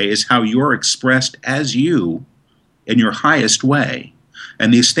 they say, is how you're expressed as you in your highest way.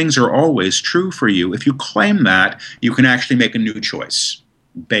 And these things are always true for you. If you claim that, you can actually make a new choice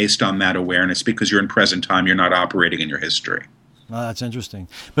based on that awareness because you're in present time, you're not operating in your history. Well, that's interesting.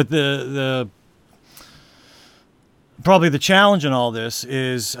 But probably the challenge in all this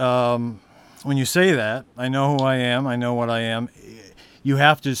is when you say that, I know who I am, I know what I am, you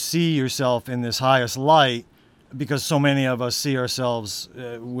have to see yourself in this highest light because so many of us see ourselves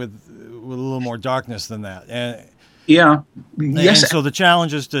with a little more darkness than that. And yeah. Yes. And so the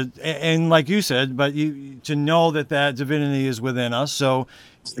challenge is and like you said, to know that divinity is within us. So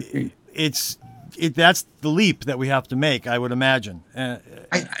that's the leap that we have to make, I would imagine.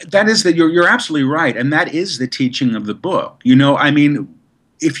 You're absolutely right. And that is the teaching of the book. You know, I mean,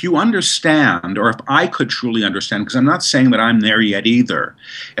 if you understand, or if I could truly understand, because I'm not saying that I'm there yet either,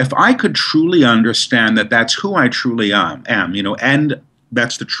 if I could truly understand that that's who I truly am, you know, and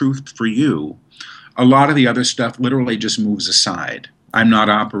that's the truth for you, a lot of the other stuff literally just moves aside. I'm not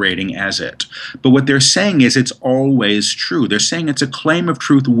operating as it. But what they're saying is it's always true. They're saying it's a claim of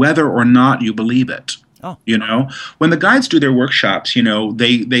truth whether or not you believe it. Oh, You know, when the guides do their workshops,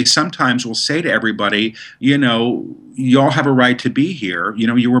 they sometimes will say to everybody, you all have a right to be here.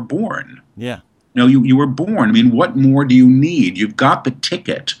 You were born. yeah. You were born. I mean, what more do you need? You've got the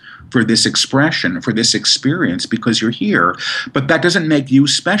ticket for this expression, for this experience, because you're here. But that doesn't make you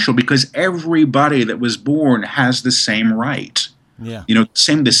special, because everybody that was born has the same right. Yeah.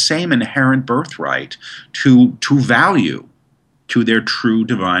 The same inherent birthright to value, to their true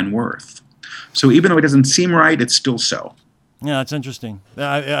divine worth. So even though it doesn't seem right, it's still so. Yeah, it's interesting.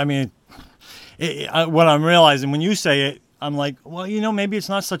 I mean, what I'm realizing when you say it, I'm like, well, maybe it's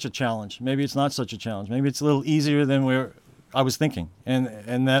not such a challenge. Maybe it's not such a challenge. Maybe it's a little easier than I was thinking,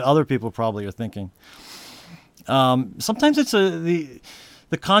 and that other people probably are thinking. Sometimes it's the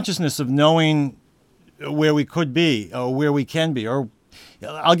consciousness of knowing where we could be or where we can be. Or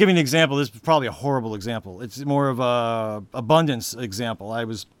I'll give you an example. This is probably a horrible example. It's more of a abundance example.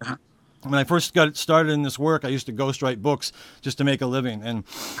 When I first got started in this work, I used to ghostwrite books just to make a living,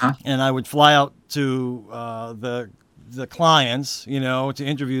 and I would fly out to the clients, to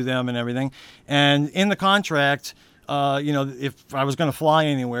interview them and everything. And in the contract, if I was going to fly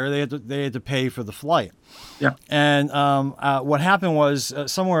anywhere, they had to pay for the flight. Yeah. And what happened was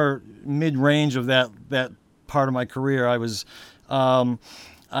somewhere mid-range of that part of my career,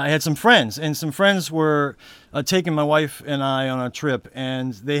 I had some friends, and some friends were taking my wife and I on a trip,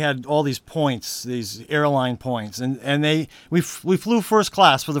 and they had all these points, these airline points, and we flew first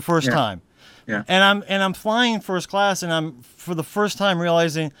class for the first time. Yeah. And I'm flying first class, and I'm for the first time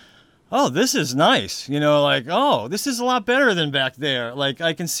realizing, oh, this is nice. Oh, this is a lot better than back there. Like,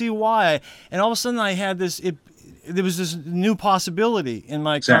 I can see why. And all of a sudden I had there was this new possibility in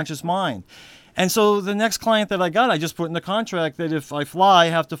my conscious mind. And so the next client that I got, I just put in the contract that if I fly, I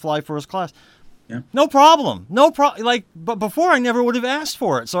have to fly first class. Yeah. No problem. But before I never would have asked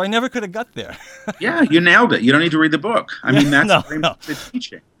for it, so I never could have got there. Yeah, you nailed it. You don't need to read the book. I mean, that's the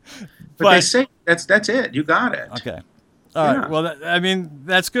teaching. But they say that's it. You got it. Okay. All right. Well,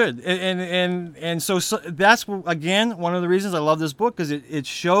 that's good. And so that's, again, one of the reasons I love this book, because it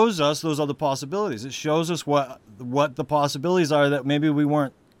shows us those other possibilities. It shows us what the possibilities are that maybe we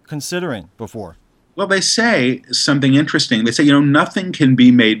weren't considering before. Well, they say something interesting. They say, nothing can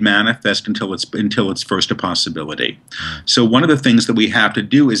be made manifest until it's first a possibility. So one of the things that we have to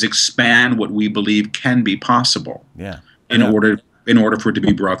do is expand what we believe can be possible. Yeah. In order for it to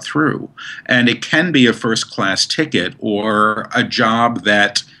be brought through. And it can be a first-class ticket, or a job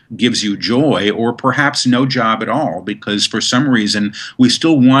that gives you joy, or perhaps no job at all, because for some reason we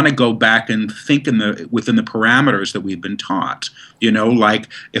still want to go back and think within the parameters that we've been taught. Like,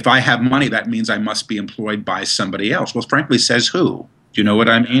 if I have money, that means I must be employed by somebody else. Well, frankly, says who? Do you know what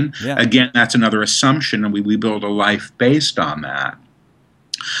I mean? Yeah. Again, that's another assumption, and we build a life based on that.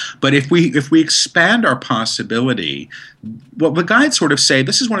 But if we expand our possibility, well, the guides sort of say,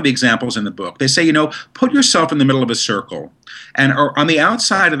 this is one of the examples in the book. They say, put yourself in the middle of a circle, and on the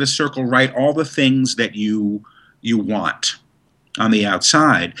outside of the circle, write all the things that you want on the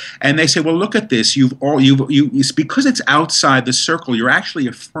outside. And they say, well, look at this. It's because it's outside the circle, you're actually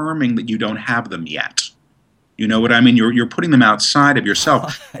affirming that you don't have them yet. You know what I mean? You're putting them outside of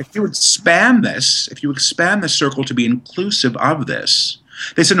yourself. If you expand the circle to be inclusive of this,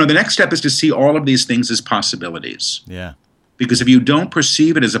 they said, no, the next step is to see all of these things as possibilities. Yeah. Because if you don't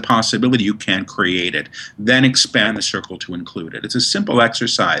perceive it as a possibility, you can't create it. Then expand the circle to include it. It's a simple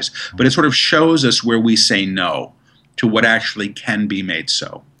exercise, but it sort of shows us where we say no to what actually can be made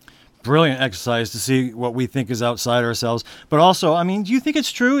so. Brilliant exercise to see what we think is outside ourselves. But also, do you think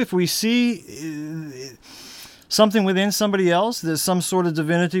it's true if we see something within somebody else, there's some sort of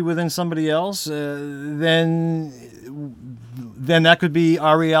divinity within somebody else, then that could be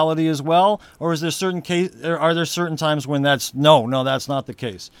our reality as well? Or is there are there certain times when that's not the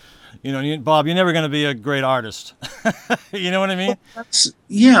case? Bob, you're never going to be a great artist. You know what I mean?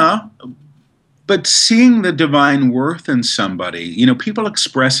 Yeah. But seeing the divine worth in somebody, people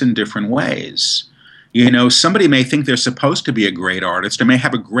express in different ways. Somebody may think they're supposed to be a great artist, or may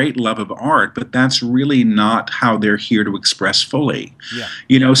have a great love of art, but that's really not how they're here to express fully.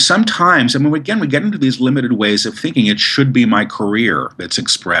 Yeah. Sometimes, again, we get into these limited ways of thinking it should be my career that's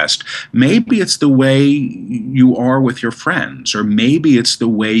expressed. Maybe it's the way you are with your friends, or maybe it's the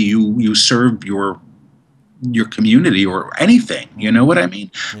way you serve your community, or anything. You know what I mean?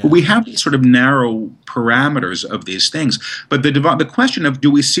 Yeah. But we have these sort of narrow parameters of these things. But the question of,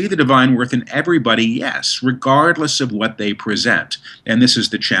 do we see the divine worth in everybody? Yes, regardless of what they present. And this is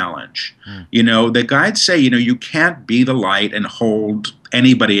the challenge. The guides say, you can't be the light and hold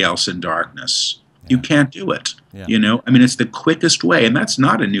anybody else in darkness. You can't do it. Yeah. I mean, it's the quickest way, and that's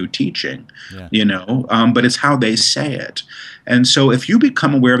not a new teaching, Yeah. but it's how they say it. And so if you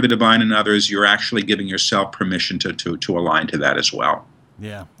become aware of the divine in others, you're actually giving yourself permission to align to that as well.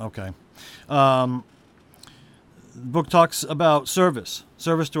 Yeah. Okay. The book talks about service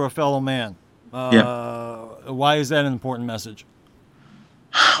to a fellow man. Why is that an important message?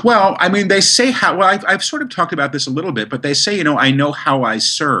 Well, I mean, they say I've sort of talked about this a little bit, but they say, I know how I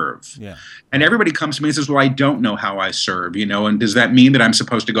serve. Yeah. And everybody comes to me and says, well, I don't know how I serve, and does that mean that I'm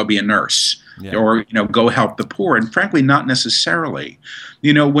supposed to go be a nurse or, go help the poor? And frankly, not necessarily.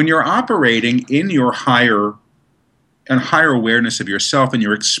 When you're operating in your higher awareness of yourself and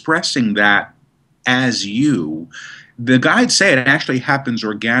you're expressing that as you, the guides say it actually happens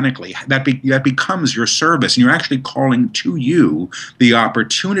organically. That becomes your service, and you're actually calling to you the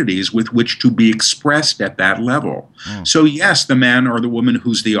opportunities with which to be expressed at that level. So yes, the man or the woman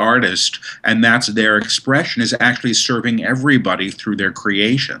who's the artist, and that's their expression, is actually serving everybody through their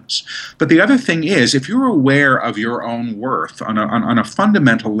creations. But the other thing is, if you're aware of your own worth on a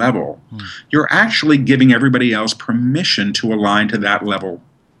fundamental level, you're actually giving everybody else permission to align to that level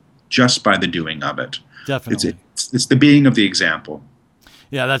just by the doing of it. Definitely. It's the being of the example.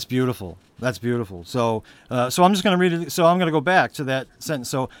 Yeah, that's beautiful. That's beautiful. So I'm just going to read it. So I'm going to go back to that sentence.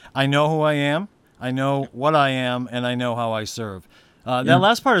 So I know who I am, I know what I am, and I know how I serve. That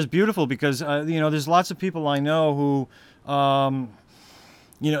last part is beautiful because there's lots of people I know who,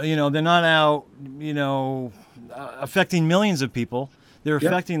 they're not out, affecting millions of people. They're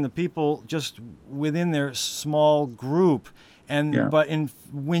affecting the people just within their small group. But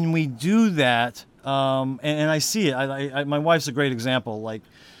when we do that. And I see it. My wife's a great example. Like,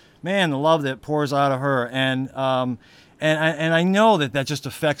 man, the love that pours out of her, and I know that just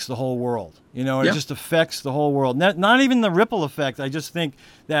affects the whole world. It just affects the whole world. Not even the ripple effect. I just think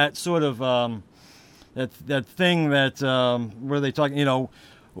that sort of that thing that where they talk,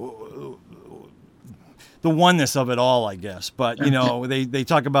 the oneness of it all, I guess. But they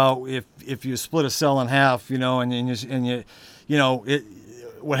talk about if you split a cell in half, and you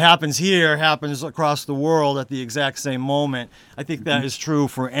what happens here happens across the world at the exact same moment. I think that is true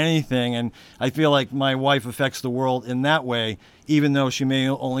for anything, and I feel like my wife affects the world in that way, even though she may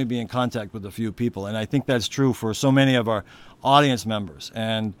only be in contact with a few people. And I think that's true for so many of our audience members.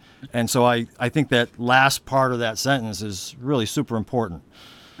 And so I think that last part of that sentence is really super important.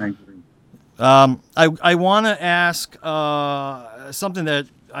 Thank you. I want to ask something that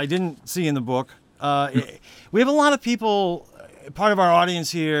I didn't see in the book. We have a lot of people, part of our audience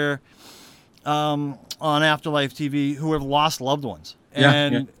here on Afterlife TV, who have lost loved ones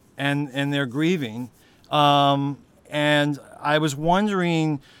and they're grieving. And I was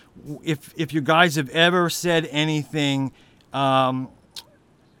wondering if you guys have ever said anything about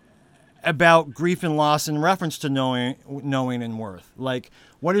grief and loss in reference to knowing and worth. Like,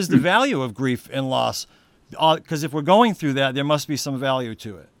 what is the value of grief and loss? Because if we're going through that, there must be some value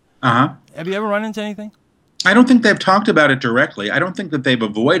to it. Have you ever run into anything? I don't think they've talked about it directly. I don't think that they've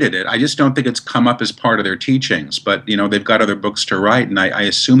avoided it. I just don't think it's come up as part of their teachings. But, they've got other books to write, and I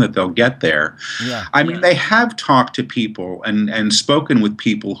assume that they'll get there. Yeah. I mean, they have talked to people and spoken with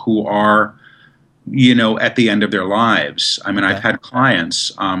people who are, at the end of their lives. I mean, I've had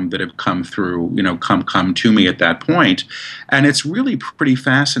clients that have come through, come to me at that point. And it's really pretty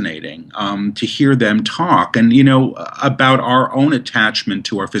fascinating to hear them talk and, about our own attachment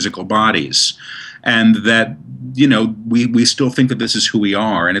to our physical bodies. And that, we still think that this is who we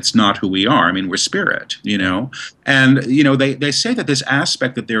are, and it's not who we are. I mean, we're spirit, And, they say that this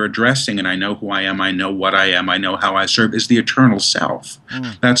aspect that they're addressing, and I know who I am, I know what I am, I know how I serve, is the eternal self.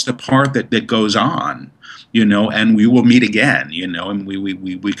 That's the part that goes on, and we will meet again, and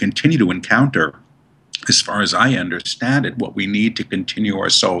we continue to encounter, as far as I understand it, what we need to continue our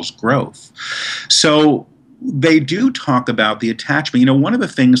soul's growth. So they do talk about the attachment. One of the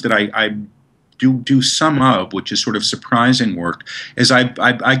things that I do some of, which is sort of surprising work, is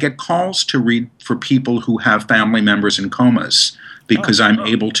I get calls to read for people who have family members in comas, because I'm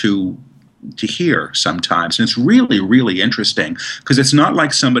able to hear sometimes. And it's really, really interesting, because it's not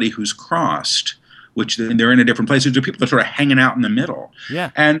like somebody who's crossed, which they're in a different place. There are people that are sort of hanging out in the middle. Yeah.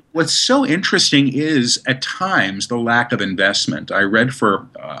 And what's so interesting is, at times, the lack of investment. I read for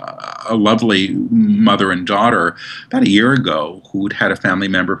a lovely mother and daughter about a year ago who'd had a family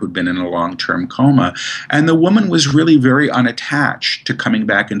member who'd been in a long-term coma, and the woman was really very unattached to coming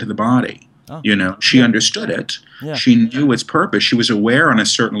back into the body. Oh, You know, she understood it. yeah. She knew its purpose. She was aware on a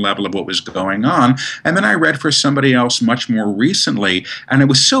certain level of what was going on. And then I read for somebody else much more recently. And it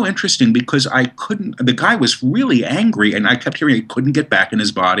was so interesting because I couldn't, the guy was really angry. And I kept hearing he couldn't get back in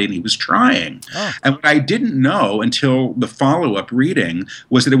his body and he was trying. Oh, And what I didn't know until the follow up reading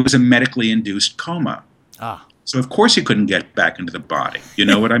was that it was a medically induced coma. ah, So of course he couldn't get back into the body. You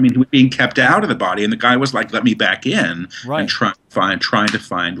know what I mean? He was being kept out of the body, and the guy was like, "Let me back in," right. and trying to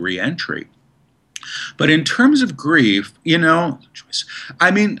find re-entry. But in terms of grief, you know,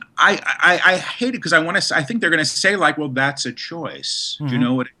 I mean, I hate it because I want to. I think they're going to say like, "Well, that's a choice." Do you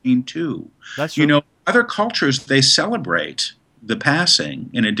know what I mean too? That's true. You know, other cultures they celebrate the passing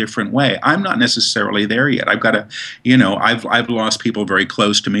in a different way. I'm not necessarily there yet. I've got to, you know, I've lost people very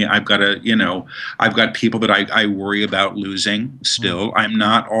close to me. I've got to, you know, I've got people that I worry about losing still. I'm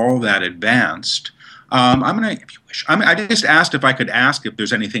not all that advanced. I'm going to, if you wish. I just asked if I could ask if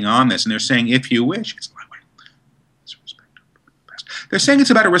there's anything on this, and they're saying, if you wish. They're saying it's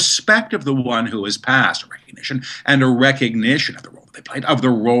about a respect of the one who has passed, a recognition, and a recognition of the role that they played, of the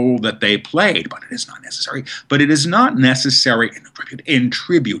role that they played. But it is not necessary. But it is not necessary in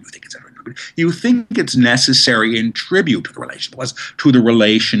tribute. You think it's necessary in tribute to the relationship that was, to the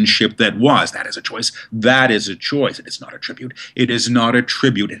relationship that was. That is a choice. That is a choice. It is not a tribute. It is not a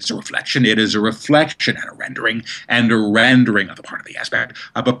tribute. It's a reflection. It is a reflection and a rendering of the part of the aspect,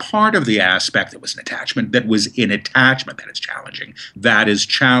 of a part of the aspect that was an attachment, that was in attachment, that is challenging. That is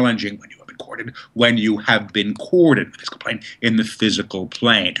challenging when you have been courted, when you have been courted in the physical plane, in the physical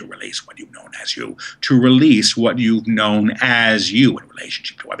plane, to release what you've known as you, to release what you've known as you in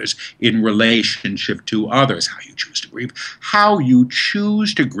relationship to others, in relationship to others, how you choose to grieve. How you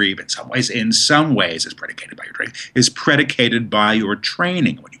choose to grieve in some ways is predicated by your training, is predicated by your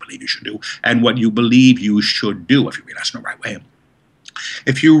training, what you believe you should do, and what you believe you should do if you realize no right way.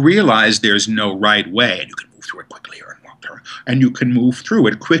 If you realize there's no right way and you can move through it quickly or in long term, and you can move through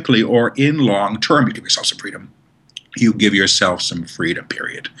it quickly or in long term, you give yourself some freedom. You give yourself some freedom,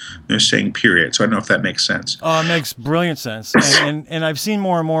 period. They're saying period. So I don't know if that makes sense. It makes brilliant sense. And I've seen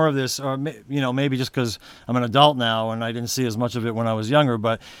more and more of this, or, you know, maybe just because I'm an adult now and I didn't see as much of it when I was younger,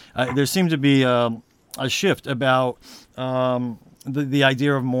 but there seemed to be a shift about the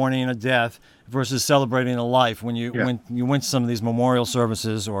idea of mourning a death versus celebrating a life when you when you went to some of these memorial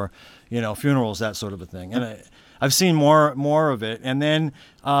services or, you know, funerals, that sort of a thing. And I've seen more of it. And then,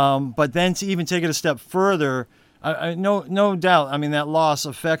 but then to even take it a step further, no doubt. I mean, that loss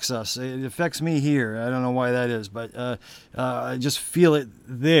affects us. It affects me here. I don't know why that is, but I just feel it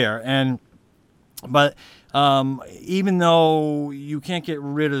there. But even though you can't get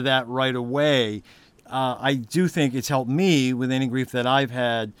rid of that right away, I do think it's helped me with any grief that I've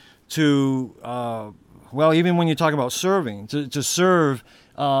had to, well, even when you talk about serving, to serve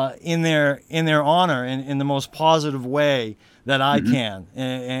in their honor in the most positive way that I can,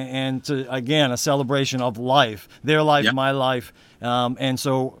 and to, again, a celebration of life, their life, my life, and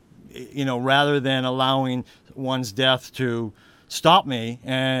so, you know, rather than allowing one's death to stop me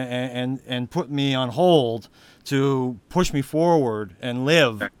and put me on hold, to push me forward and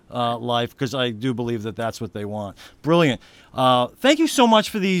live life, because I do believe that that's what they want. Brilliant. Thank you so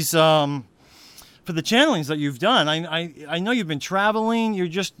much for these. For the channelings that you've done. I know you've been traveling. You're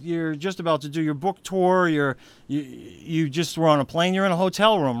just about to do your book tour. You just were on a plane. You're in a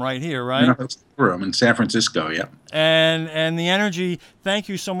hotel room right here, right? In a hotel room in San Francisco, yeah. And the energy. Thank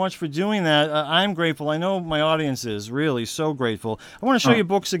you so much for doing that. I'm grateful. I know my audience is really so grateful. I want to show you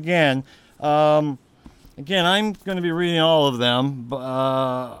books again. Again, I'm going to be reading all of them.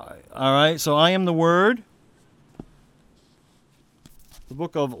 All right. So I Am the Word. The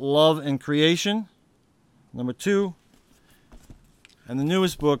Book of Love and Creation, number 2, and the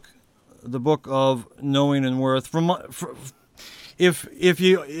newest book, the Book of Knowing and Worth. If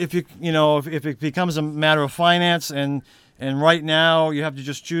it becomes a matter of finance and right now you have to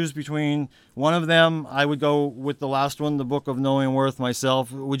just choose between one of them, I would go with the last one, the Book of Knowing and Worth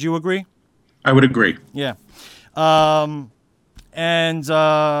myself. Would you agree? I would agree. Yeah. And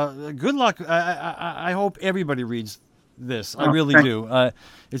good luck. I hope everybody reads this. I really do.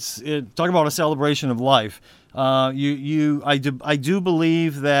 Talk about a celebration of life. I do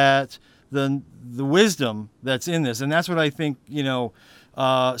believe that the wisdom that's in this, and that's what I think. You know,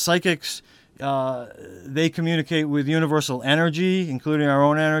 psychics, they communicate with universal energy, including our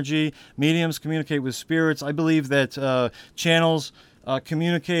own energy. Mediums communicate with spirits. I believe that channels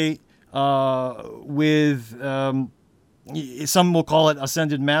communicate with. Some will call it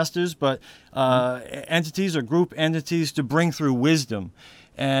ascended masters, but entities or group entities to bring through wisdom.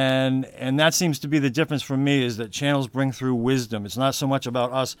 And that seems to be the difference for me, is that channels bring through wisdom. It's not so much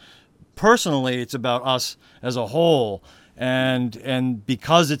about us personally, it's about us as a whole. And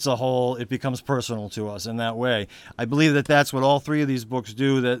because it's a whole, it becomes personal to us in that way. I believe that that's what all three of these books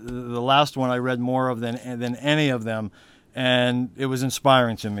do. That the last one I read more of than any of them, and it was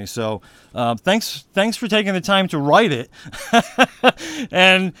inspiring to me. So thanks for taking the time to write it,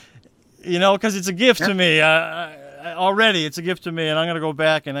 and because it's a gift to me. Already, it's a gift to me, and I'm going to go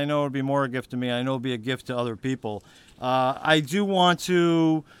back, and I know it'll be more a gift to me. I know it'll be a gift to other people. I do want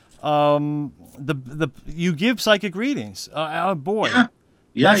to. You give psychic readings. Oh boy,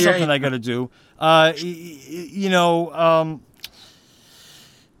 that's something I got to do.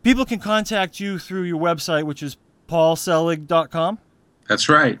 People can contact you through your website, which is paulselig.com. That's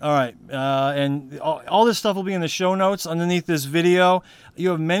right. All right, and all this stuff will be in the show notes underneath this video. You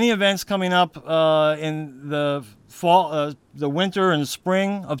have many events coming up in the fall, the winter and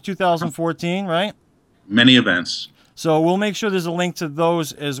spring of 2014, right? Many events. So we'll make sure there's a link to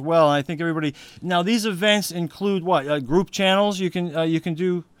those as well. And I think everybody now these events include what group channels you can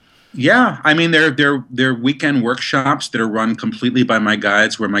do. Yeah, I mean they're weekend workshops that are run completely by my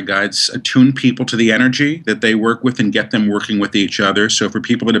guides, where my guides attune people to the energy that they work with and get them working with each other. So for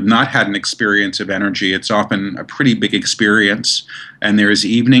people that have not had an experience of energy, it's often a pretty big experience. And there's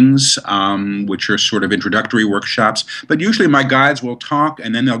evenings, which are sort of introductory workshops. But usually my guides will talk,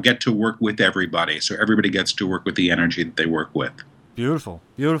 and then they'll get to work with everybody. So everybody gets to work with the energy that they work with. Beautiful,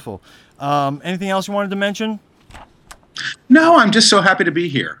 beautiful. Anything else you wanted to mention? No, I'm just so happy to be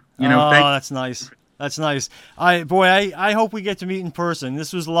here. That's nice. That's nice. I hope we get to meet in person.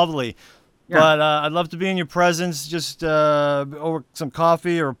 This was lovely. Yeah. But I'd love to be in your presence, just over some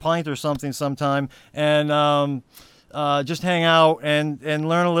coffee or a pint or something sometime, and just hang out and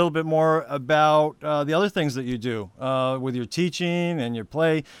learn a little bit more about the other things that you do with your teaching and your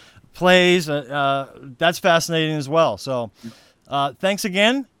plays. That's fascinating as well. So thanks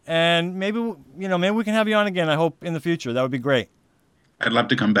again, and maybe we can have you on again. I hope in the future. That would be great. I'd love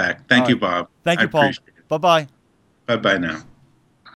to come back. Thank you, Bob. Thank you, Paul. Bye-bye. Bye-bye now.